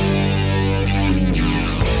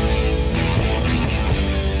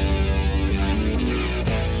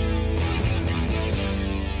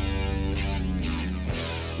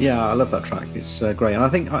 Yeah, I love that track. It's great, and I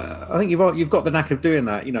think you've got the knack of doing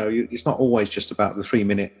that. It's not always just about the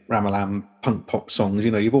 3-minute Ramalam punk pop songs.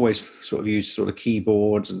 You've always sort of used sort of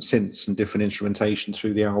keyboards and synths and different instrumentation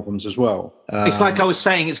through the albums as well. It's like I was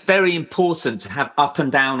saying, it's very important to have up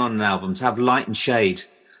and down on an album, to have light and shade.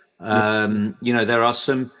 There are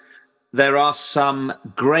some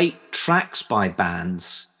great tracks by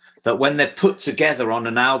bands that when they're put together on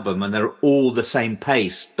an album and they're all the same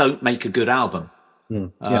pace, don't make a good album.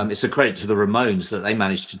 It's a credit to the Ramones that they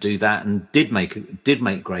managed to do that and did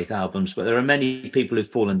make great albums. But there are many people who've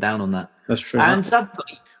fallen down on that. That's true. And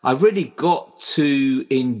I've really got to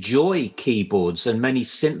enjoy keyboards and many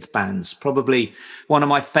synth bands. Probably one of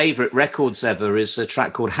my favorite records ever is a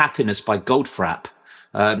track called Happiness by Goldfrapp.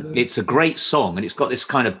 It's a great song, and it's got this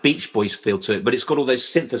kind of Beach Boys feel to it, but it's got all those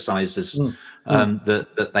synthesizers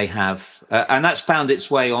that they have. And that's found its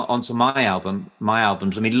way onto my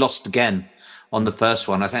albums. I mean, Lost Again on the first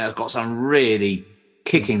one, I think it's got some really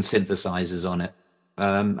kicking synthesizers on it.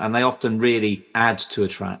 And they often really add to a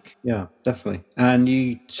track. Yeah, definitely. And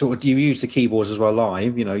you use the keyboards as well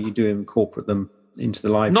live, you do incorporate them into the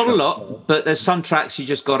live Not show. a lot, but there's some tracks you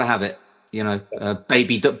just got to have it.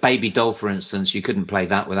 Baby Doll, for instance, you couldn't play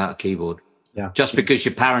that without a keyboard. Yeah. Just because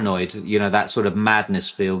you're paranoid, that sort of madness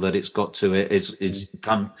feel that it's got to it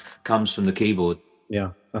comes from the keyboard.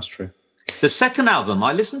 Yeah, that's true. The second album,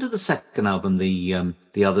 I listened to the second album the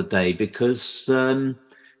other day because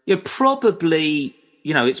probably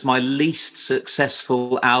it's my least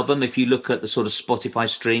successful album if you look at the sort of Spotify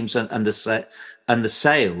streams and the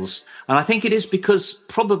sales. And I think it is because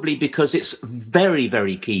it's very,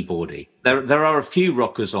 very keyboardy. There are a few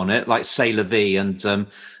rockers on it, like C'est La Vie and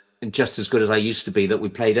Just As Good As I Used to Be that we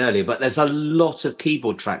played earlier. But there's a lot of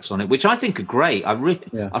keyboard tracks on it, which I think are great. I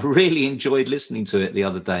really enjoyed listening to it the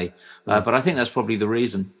other day. But I think that's probably the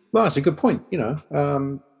reason. Well, that's a good point.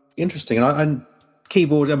 Interesting. And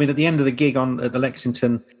keyboards, I mean, at the end of the gig at the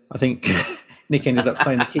Lexington, I think Nick ended up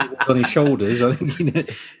playing the keyboards on his shoulders. I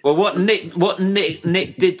think. Well, what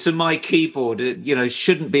Nick did to my keyboard,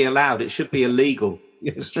 shouldn't be allowed. It should be illegal.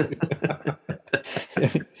 It's true.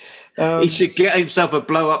 He should get himself a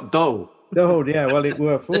blow-up doll. Oh, yeah. Well, it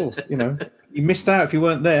were full. You missed out if you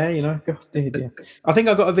weren't there. God, dear. I think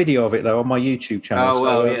I got a video of it though on my YouTube channel. Oh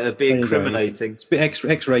well, it'd be incriminating. It's a bit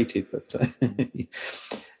X-rated, but.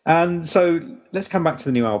 And so let's come back to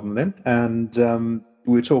the new album then. And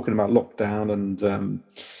we were talking about lockdown and,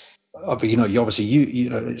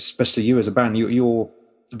 especially you as a band, you're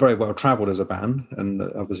very well travelled as a band and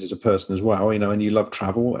obviously as a person as well, and you love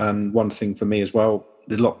travel. And one thing for me as well,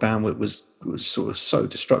 the lockdown was sort of so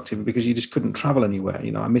destructive because you just couldn't travel anywhere.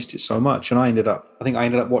 I missed it so much. And I ended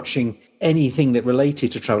up watching anything that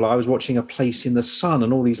related to travel. I was watching A Place in the Sun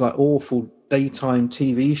and all these like awful daytime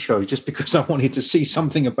TV shows just because I wanted to see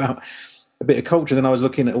something about a bit of culture. Then I was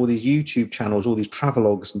looking at all these YouTube channels, all these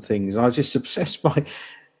travelogues and things. And I was just obsessed by,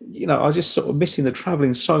 I was just sort of missing the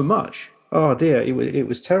traveling so much. Oh dear, it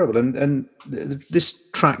was terrible. And this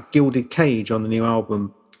track, Gilded Cage, on the new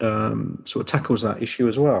album, sort of tackles that issue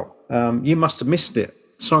as well. You must have missed it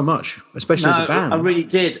so much, especially as a band. I really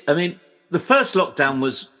did. I mean, the first lockdown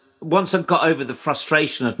was, once I got over the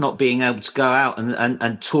frustration of not being able to go out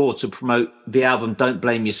and tour to promote the album Don't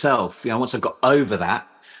Blame Yourself, once I got over that,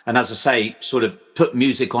 and as I say, sort of put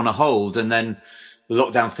music on a hold, and then the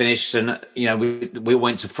lockdown finished and, we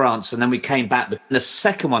went to France and then we came back. But the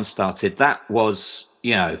second one started, that was,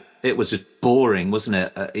 it was just boring, wasn't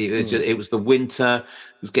it? It was the winter.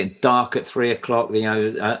 It was getting dark at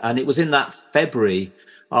 3:00, and it was in that February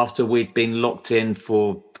after we'd been locked in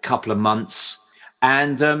for a couple of months.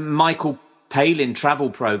 And Michael Palin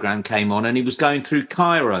travel program came on, and he was going through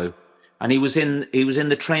Cairo, and he was in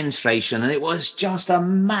the train station, and it was just a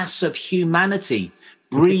mass of humanity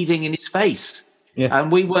breathing in his face. Yeah.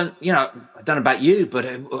 And we weren't, I don't know about you, but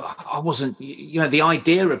I wasn't, the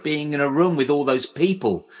idea of being in a room with all those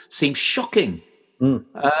people seemed shocking. And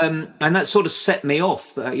that sort of set me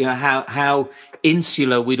off, how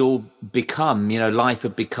insular we'd all become. Life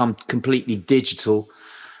had become completely digital.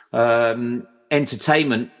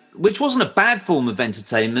 Entertainment, which wasn't a bad form of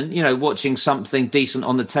entertainment, watching something decent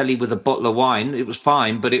on the telly with a bottle of wine, it was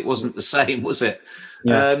fine, but it wasn't the same, was it?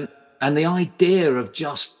 Yeah. And the idea of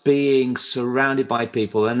just being surrounded by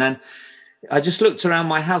people. And then I just looked around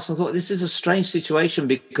my house and thought, this is a strange situation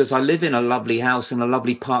because I live in a lovely house in a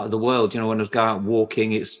lovely part of the world. When I go out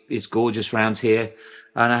walking, it's gorgeous around here.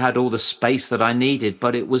 And I had all the space that I needed,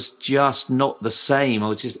 but it was just not the same. I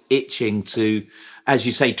was just itching to, as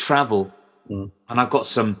you say, travel. And I've got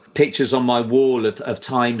some pictures on my wall of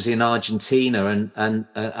times in Argentina, and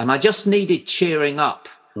I just needed cheering up.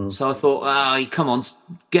 So I thought, come on,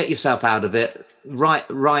 get yourself out of it.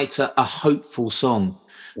 Write a hopeful song.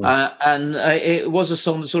 And it was a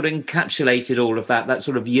song that sort of encapsulated all of that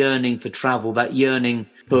sort of yearning for travel, that yearning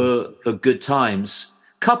for good times,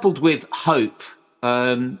 coupled with hope,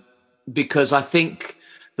 because I think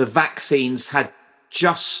the vaccines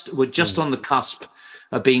were just on the cusp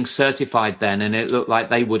of being certified then, and it looked like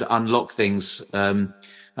they would unlock things. And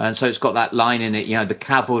so it's got that line in it, the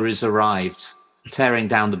cavalry's arrived, tearing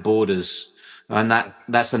down the borders, and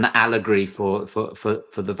that's an allegory for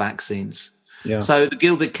the vaccines. Yeah. So the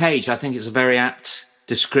Gilded Cage, I think, is a very apt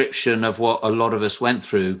description of what a lot of us went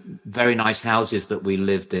through. Very nice houses that we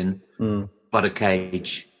lived in, but a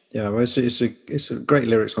cage. Yeah, well, it's a great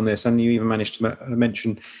lyrics on this, and you even managed to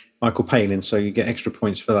mention Michael Palin, so you get extra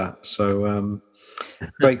points for that. So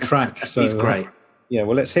great track. So He's great. Yeah,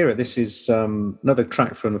 well, let's hear it. This is another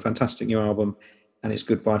track from a fantastic new album, and it's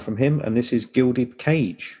Goodbye from him, and this is Gilded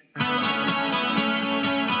Cage.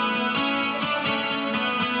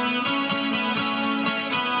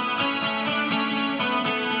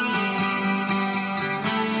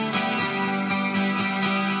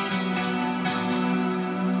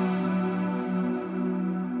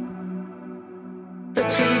 The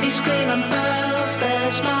TV screen unfurls,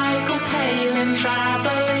 there's Michael Palin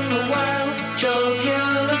travelling the world,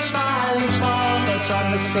 jovial and smiling, small boats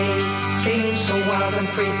on the sea, seems so wild and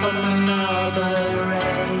free from another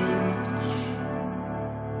age.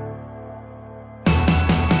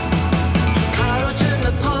 Carol to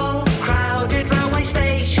Nepal, crowded railway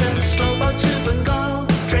stations, slow boat to Bengal,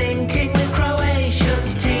 drinking with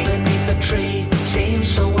Croatians, tea beneath the tree, seems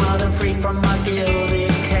so wild and free from my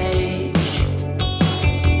gilded cage.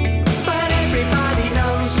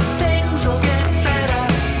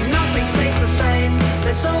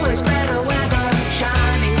 There's always better weather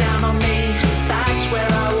shining down on me. That's where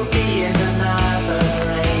I will be in another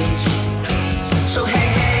age. So hey,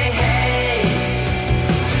 hey, hey,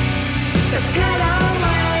 let's get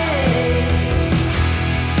away.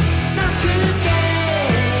 Not today,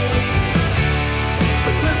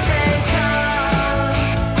 but we'll take off.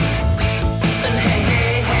 And hey,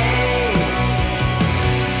 hey, hey,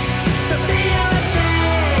 there'll be a day.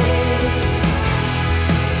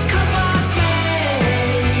 Come on,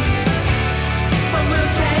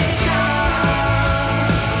 we'll take off.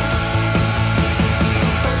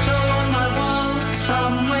 Photo on my wall,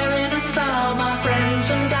 somewhere in a summer, friends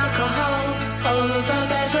and alcohol, over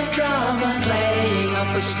there's a drama, playing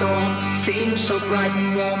up a storm, seems so bright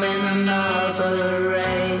and warm in another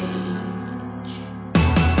age.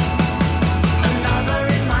 Another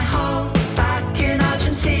in my hall, back in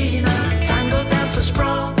Argentina, tango dancer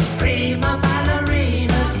sprawl, prima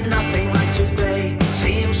ballerinas, nothing like today,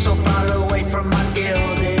 seems so far away from my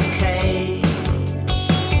gilded cage.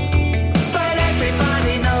 But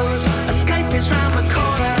everybody knows escape is round the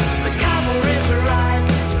corner. The cavalry's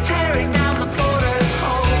arrived, tearing down the borders.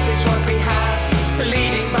 Hope is what we have,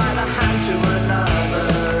 leading by the hand to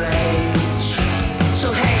another age. So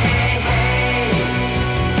hey, hey, hey,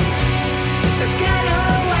 let's get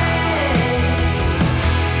away.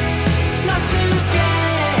 Not today,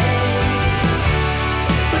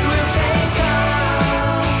 but we'll take off.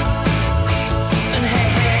 And hey,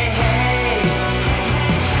 hey, hey,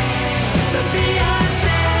 there'll be a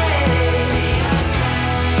day.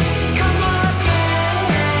 Come on,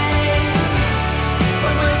 babe,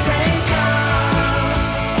 when we'll take off.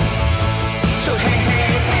 So hey,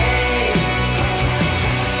 hey, hey,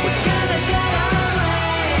 we're gonna get away.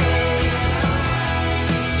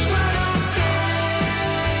 That's what I say.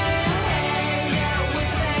 Yeah,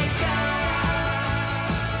 we'll take off.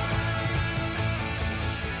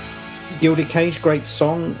 Gilded Cage, great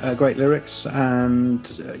song, great lyrics, and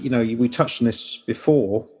we touched on this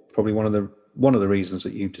before. Probably one of the reasons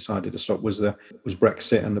that you decided to stop was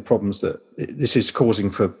Brexit and the problems that this is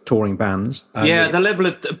causing for touring bands. The level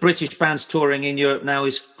of British bands touring in Europe now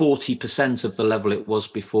is 40% of the level it was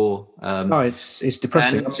before. It's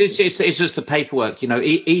depressing. And it's just the paperwork.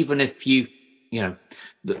 Even if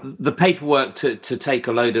the paperwork to take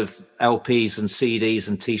a load of LPs and CDs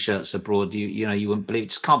and T-shirts abroad, you wouldn't believe it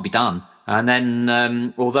just can't be done. And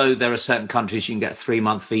then, although there are certain countries you can get a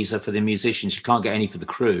 3-month visa for the musicians, you can't get any for the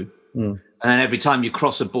crew. And then every time you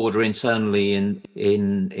cross a border internally in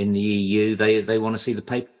the EU, they want to see the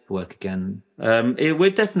paperwork again.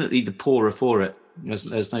 We're definitely the poorer for it.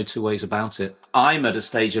 There's no two ways about it. I'm at a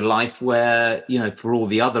stage of life where, for all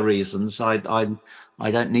the other reasons, I don't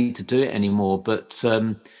need to do it anymore. But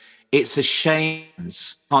it's a shame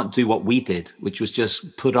can't do what we did, which was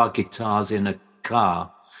just put our guitars in a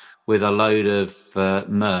car with a load of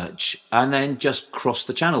merch and then just cross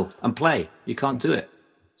the channel and play. You can't do it.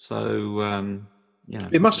 So,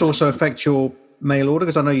 It must also affect your mail order,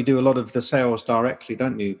 because I know you do a lot of the sales directly,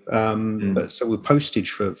 don't you? But so with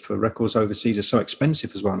postage for records overseas are so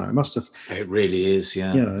expensive as well now. It must have. It really is,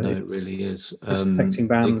 yeah. It really is. It's affecting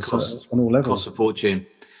bands on all levels. Costs a fortune.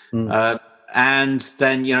 And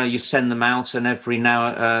then you send them out, and every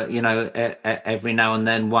now and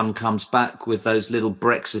then one comes back with those little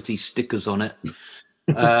Brexity stickers on it,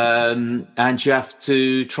 and you have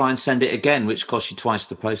to try and send it again, which costs you twice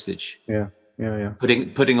the postage. Yeah. Yeah.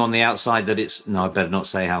 Putting on the outside that it's no, I better not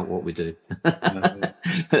say what we do.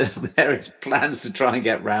 There are plans to try and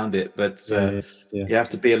get round it, but you have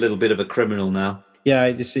to be a little bit of a criminal now. Yeah,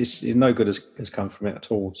 it's no good has come from it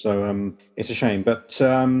at all. So it's a shame. But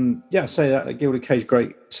I say that a Gilded Cage,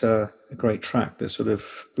 a great track that sort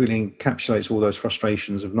of really encapsulates all those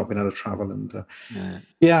frustrations of not being able to travel and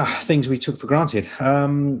things we took for granted.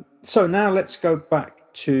 So now let's go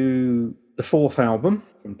back to the fourth album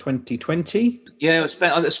from 2020. Yeah,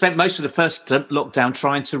 I spent most of the first lockdown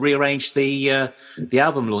trying to rearrange the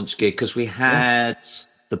album launch gig, because we had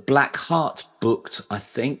the Black Heart booked, I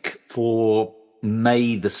think, for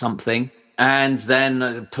May the something, and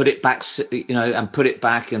then put it back,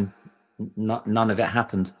 and none of it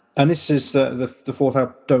happened. And this is the fourth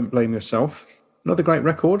album, Don't Blame Yourself. Another great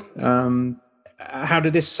record. How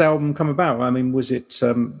did this album come about? I mean, was it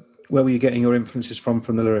where were you getting your influences from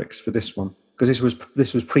the lyrics for this one? Because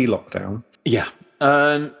this was pre-lockdown. Yeah,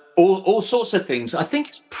 all sorts of things. I think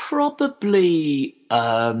it's probably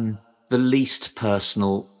the least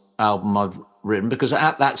personal album I've written, because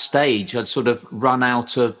at that stage I'd sort of run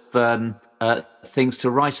out of things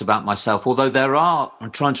to write about myself. Although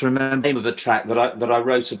I'm trying to remember the name of a track that I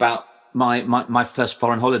wrote about my first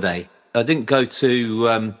foreign holiday. I didn't go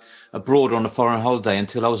to abroad on a foreign holiday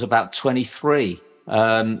until I was about 23.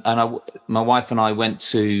 And my wife and I went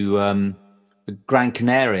to Gran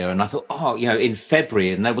Canaria, and I thought, in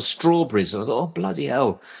February, and there were strawberries. And I thought, oh, bloody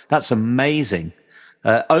hell, that's amazing.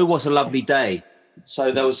 Oh, what a lovely day.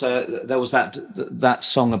 So there was that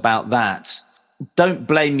song about that. Don't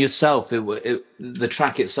Blame Yourself. The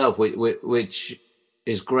track itself, which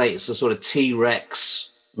is great. It's a sort of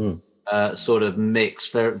T-Rex sort of mix,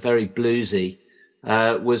 very, very bluesy.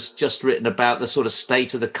 Was just written about the sort of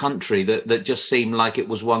state of the country that just seemed like it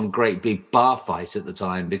was one great big bar fight at the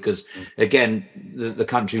time, because again the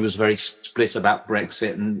country was very split about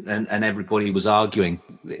Brexit and everybody was arguing.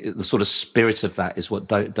 The sort of spirit of that is what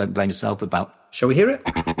Don't Blame Yourself about. Shall we hear it?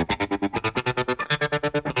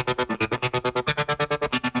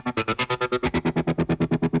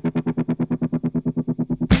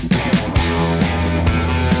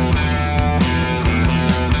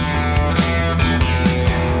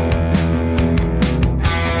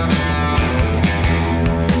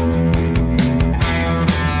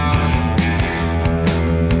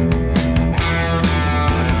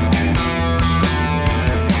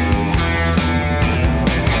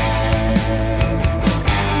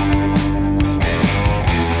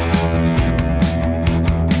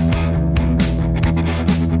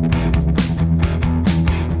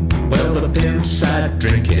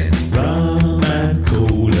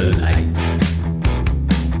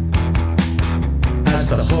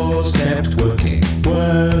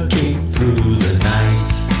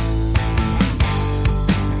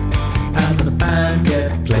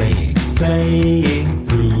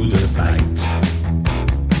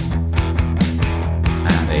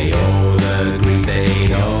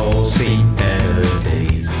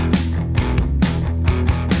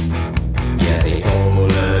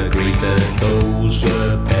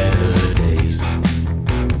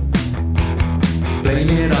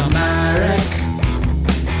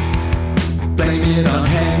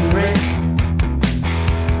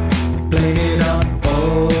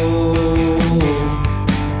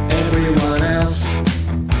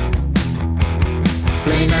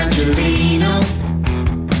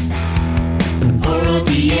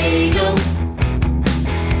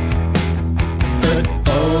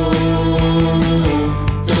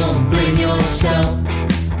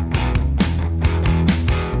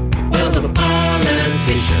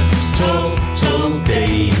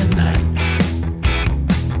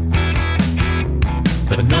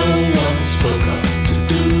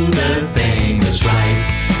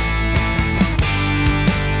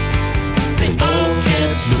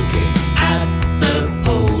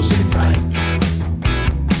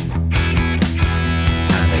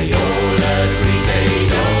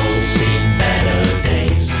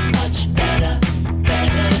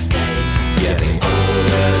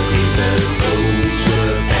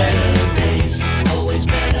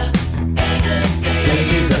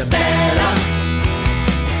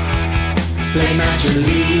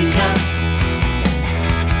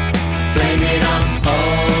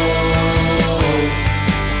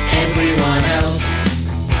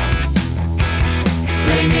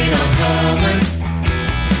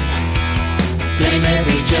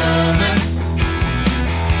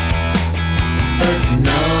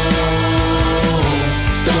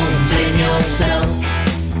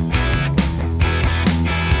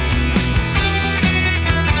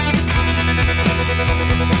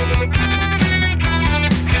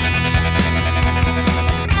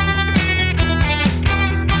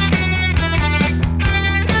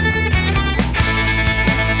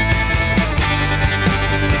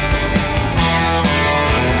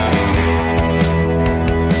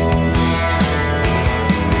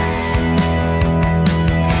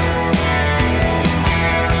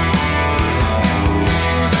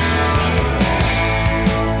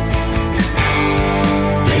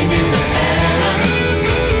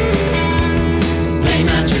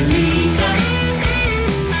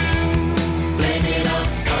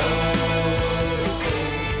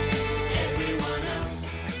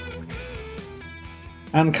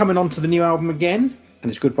 And coming on to the new album again, and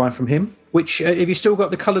it's Goodbye from him, which, have you still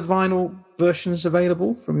got the coloured vinyl versions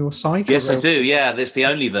available from your site? Yes, I do, yeah. That's the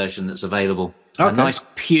only version that's available. Okay. A nice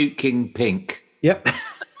puking pink. Yep.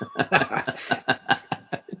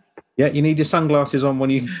 Yeah, you need your sunglasses on when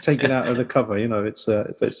you take it out of the cover. You know, it's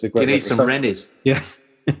a great. You need some Rennies. Yeah.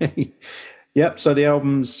 Yep. So the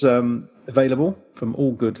album's available from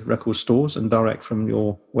all good record stores and direct from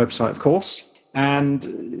your website, of course. And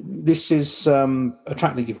this is a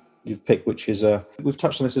track that you've picked, which is we've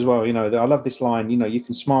touched on this as well. You know, I love this line. You know, you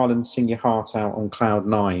can smile and sing your heart out on cloud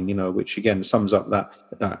nine. You know, which again sums up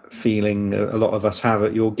that feeling a lot of us have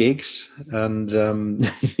at your gigs, and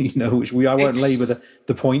you know, which I won't labour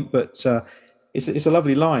the point, but it's a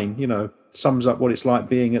lovely line. You know, sums up what it's like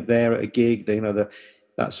being there at a gig. You know,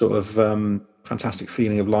 that sort of fantastic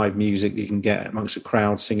feeling of live music you can get amongst a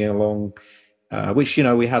crowd singing along. Which, you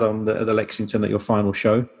know, we had on the Lexington at your final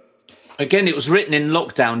show. Again, it was written in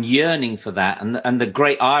lockdown, yearning for that. And the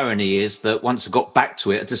great irony is that once I got back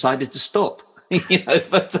to it, I decided to stop. You know,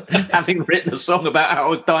 but having written a song about how I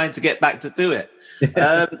was dying to get back to do it.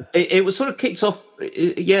 It was sort of kicked off.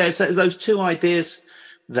 Yeah, so those two ideas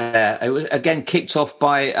there. It was, again, kicked off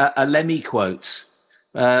by a Lemmy quote,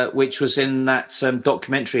 which was in that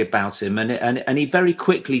documentary about him. And he very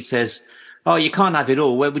quickly says, "Oh, you can't have it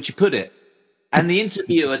all. Where would you put it?" And the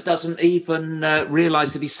interviewer doesn't even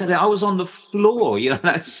realise that he said it. I was on the floor. You know,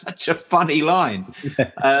 that's such a funny line,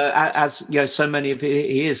 as you know, so many of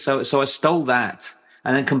he is. So I stole that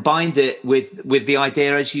and then combined it with the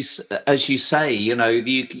idea, as you say. You know,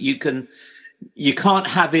 you can't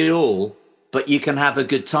have it all, but you can have a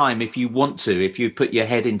good time if you want to, if you put your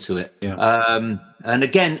head into it. Yeah. And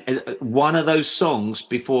again, one of those songs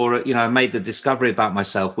before, you know, I made the discovery about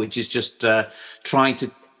myself, which is just trying to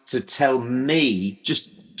tell me,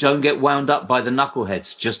 just don't get wound up by the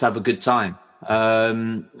knuckleheads, just have a good time.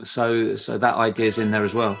 So that idea is in there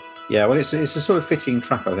as well. Yeah, well, it's a sort of fitting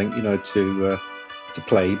track, I think, you know, to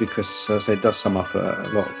play, because as I say, it does sum up a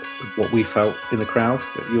lot of what we felt in the crowd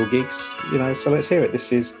at your gigs, you know. So let's hear it.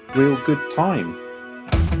 This is Real Good Time.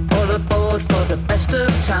 All aboard for the best of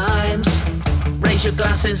times. Raise your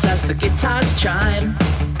glasses as the guitars chime.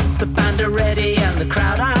 The band are ready and the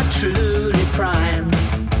crowd are truly primed.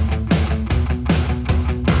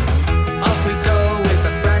 Off we go with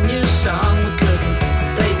a brand new song we couldn't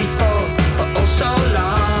play before for oh so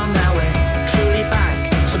long. Now we're truly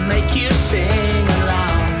back to make you sing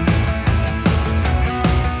along.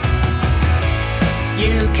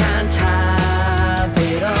 You can't have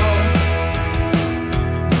it all.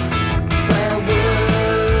 Where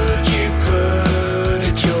would you put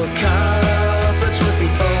it? Your cupboards would be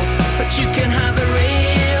full, but you can have a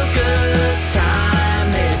real good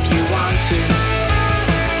time if you want to.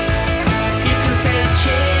 Say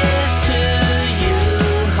cheers to you,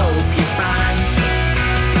 hope you're fine.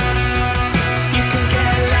 You can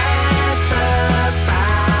care less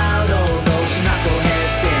about all those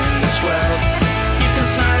knuckleheads in this world. You can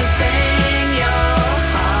smile and sing your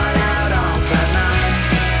heart out on cloud nine.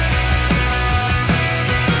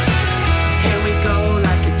 Here we go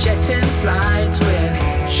like a jet in flight. We're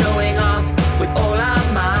showing off with all our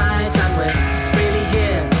might, and we're really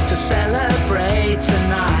here to celebrate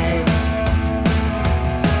tonight.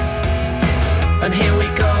 And here we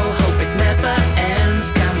go, hope it never ends.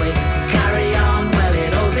 Can we carry on? Well,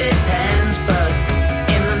 it all depends. But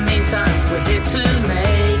in the meantime, we're here to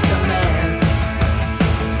make amends.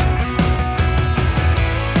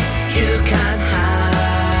 You can't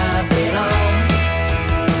have it all.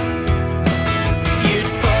 You'd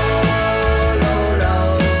fall all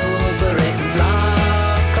over it and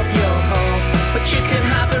block up your hole. But you can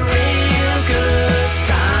have a real good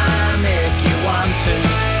time if you want to.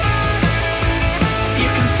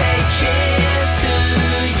 Say cheers to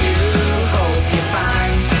you, hope you're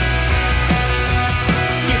fine.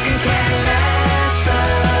 You can care less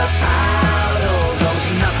about all those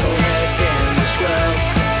knuckleheads in this world.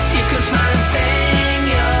 You can smile and sing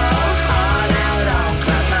your heart out on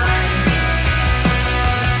cloud nine.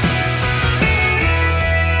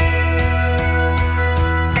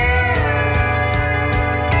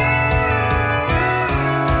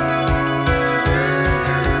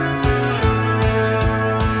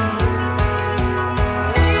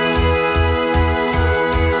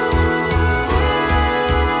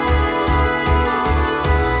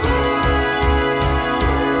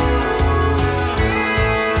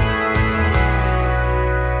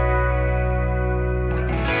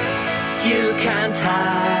 You can't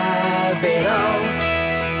have it all.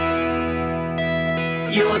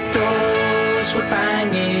 Your doors would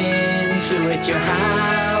bang into it. Your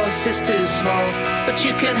house is too small, but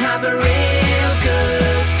you can have a real good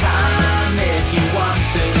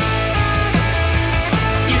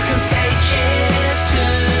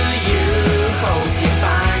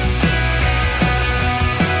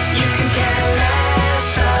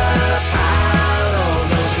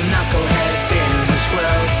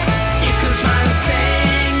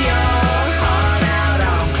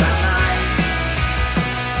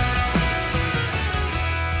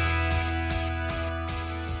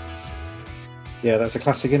Yeah, that's a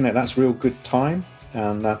classic, isn't it? That's Real Good Time.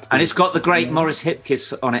 And it's got the great Morris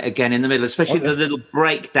Hipkiss on it again in the middle, especially the little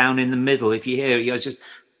breakdown in the middle. If you hear it, you're just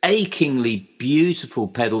achingly beautiful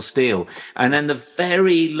pedal steel. And then the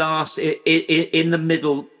very last, in the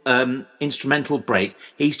middle instrumental break,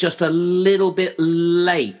 he's just a little bit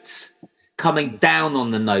late coming down on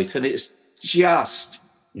the note, and it's just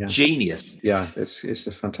genius. Yeah, it's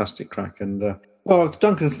a fantastic track. And well,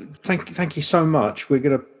 Duncan, thank you so much. We're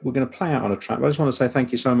gonna play out on a track. But I just want to say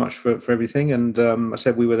thank you so much for everything. And I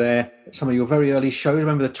said we were there at some of your very early shows.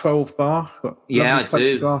 Remember the 12 bar? Yeah, I do.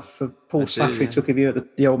 Photograph Paul Slattery took of you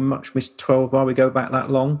at the old much missed 12 bar. We go back that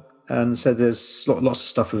long. And said there's lots of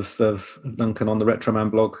stuff of Duncan on the Retro Man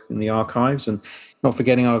blog in the archives, and not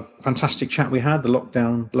forgetting our fantastic chat we had, the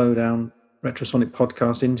Lockdown Blowdown Retrosonic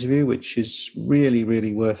podcast interview, which is really,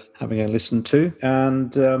 really worth having a listen to.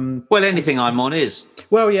 And well, anything I'm on is.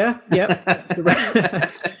 Well, yeah.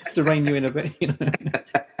 To rein you in a bit, you know.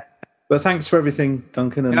 But thanks for everything,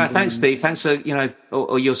 Duncan. And, thanks, Steve. Thanks for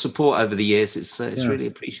all your support over the years. It's really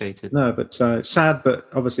appreciated. No, but sad, but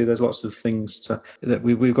obviously there's lots of things that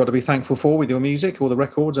we've got to be thankful for with your music, all the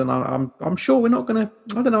records, and I'm sure we're not going to.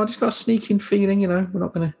 I don't know. I just got a sneaking feeling, we're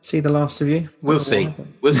not going to see the last of you. We'll see.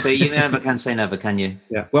 We'll see. You never can say never, can you?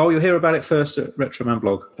 Yeah. Well, you'll hear about it first at Retro Man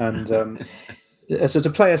blog, and. So to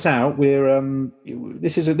play us out, we're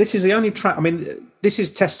this is the only track. I mean, this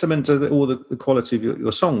is testament to all the quality of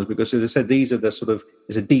your songs, because, as I said, these are the sort of,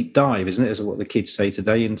 it's a deep dive, isn't it? Is what the kids say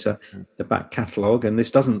today, into the back catalogue. And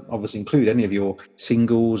this doesn't obviously include any of your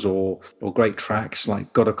singles or great tracks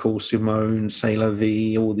like Gotta Call Simone, C'est La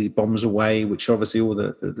Vie, all the Bombs Away, which are obviously all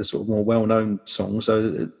the sort of more well-known songs.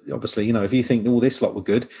 So obviously, if you think all this lot were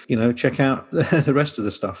good, check out the rest of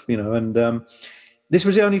the stuff, and. This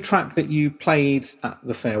was the only track that you played at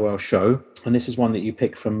the farewell show, and this is one that you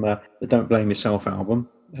picked from the Don't Blame Yourself album,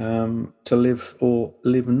 To Live or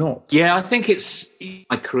Live Not. Yeah, I think it's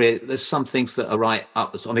my career. There's some things that are right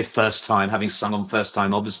up. I mean, first time, having sung on first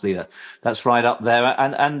time, obviously that's right up there.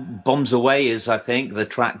 And Bombs Away is, I think, the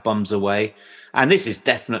track Bombs Away. And this is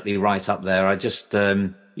definitely right up there. I just...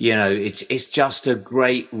 it's just a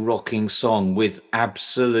great rocking song with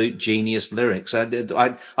absolute genius lyrics.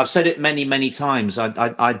 I've said it many, many times.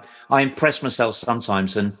 I impress myself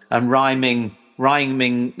sometimes, and rhyming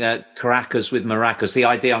Caracas with maracas. The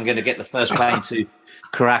idea I'm going to get the first plane to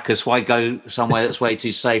Caracas. Why go somewhere that's way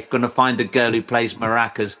too safe? Going to find a girl who plays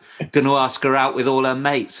maracas. Going to ask her out with all her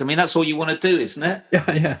mates. I mean, that's all you want to do, isn't it?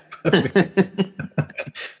 Yeah.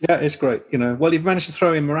 Yeah, it's great. Well, you've managed to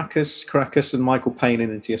throw in maracas, Caracas, and Michael Payne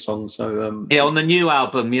into your song. So on the new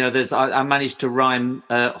album, I managed to rhyme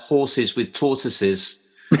horses with tortoises.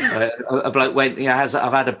 A bloke went,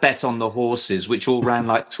 I've had a bet on the horses, which all ran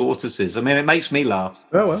like tortoises. I mean, it makes me laugh.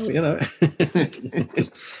 Well,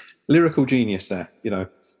 lyrical genius there,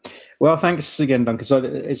 Well, thanks again, Duncan. So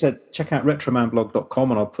it said check out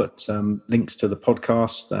retromanblog.com, and I'll put links to the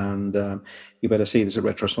podcast, and you better see this at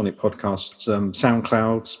Retrosonic Podcasts,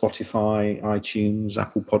 SoundCloud, Spotify, iTunes,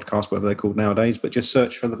 Apple Podcasts, whatever they're called nowadays, but just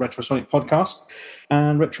search for the Retrosonic Podcast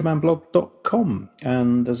and retromanblog.com.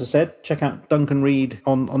 And as I said, check out Duncan Reid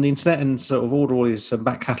on the internet and sort of order all his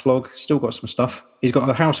back catalogue. Still got some stuff. He's got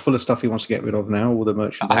a house full of stuff he wants to get rid of now, all the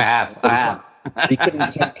merchandise. I have. He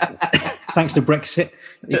couldn't take, thanks to Brexit,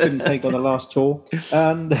 he couldn't take on the last tour.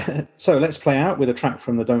 And so let's play out with a track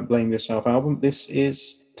from the Don't Blame Yourself album. This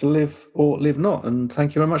is To Live or Live Not. And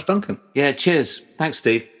thank you very much, Duncan. Yeah, cheers. Thanks,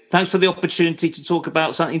 Steve. Thanks for the opportunity to talk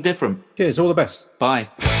about something different. Cheers. All the best. Bye.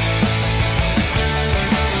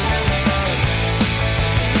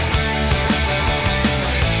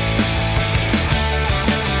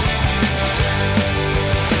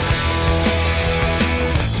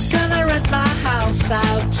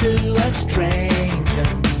 Out to a stranger,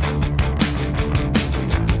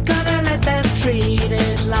 gonna let them treat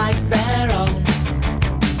it like their own,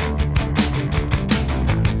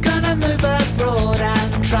 gonna move abroad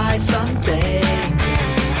and try some danger,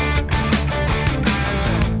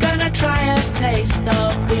 gonna try a taste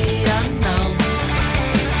of the unknown.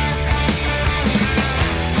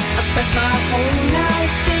 I spent my whole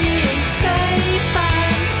life being safe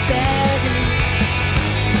and steady.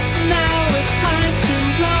 Now it's time to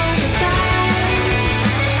roll the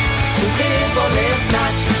dice, to live or live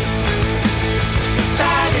not.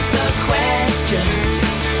 That is the question.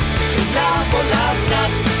 To love or love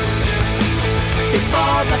not.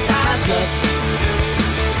 Before my time's up,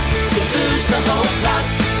 to lose the whole lot.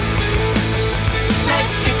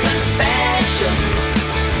 Mexican confession,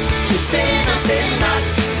 to sin or sin not.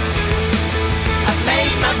 I've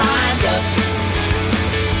made my mind up.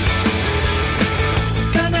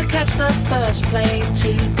 Catch the first plane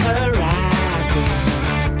to Caracas. crackers.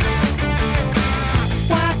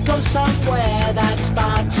 Why go somewhere that's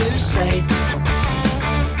far too safe?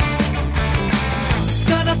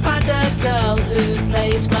 Gonna find a girl who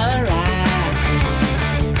plays maracas.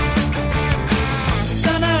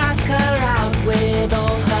 Gonna ask her out with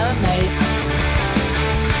all her mates.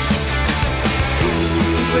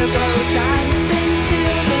 We'll go dancing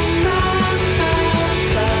till the sun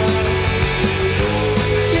comes up.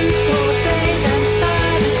 Sleep all day, then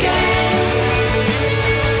start again.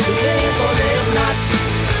 To live or live not.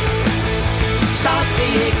 Start the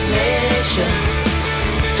ignition.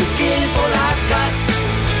 To give all I've got.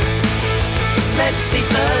 Let's seize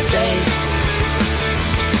the day.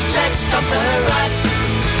 Let's stop the rut.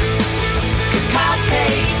 Carpe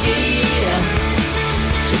diem.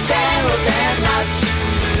 To dare or dare not.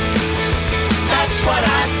 That's what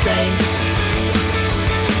I say.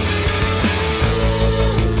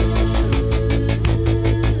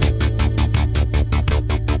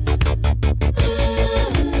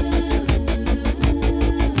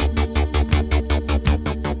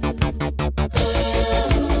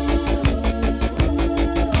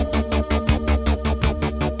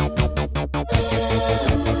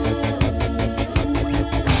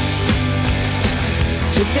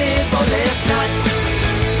 To live or live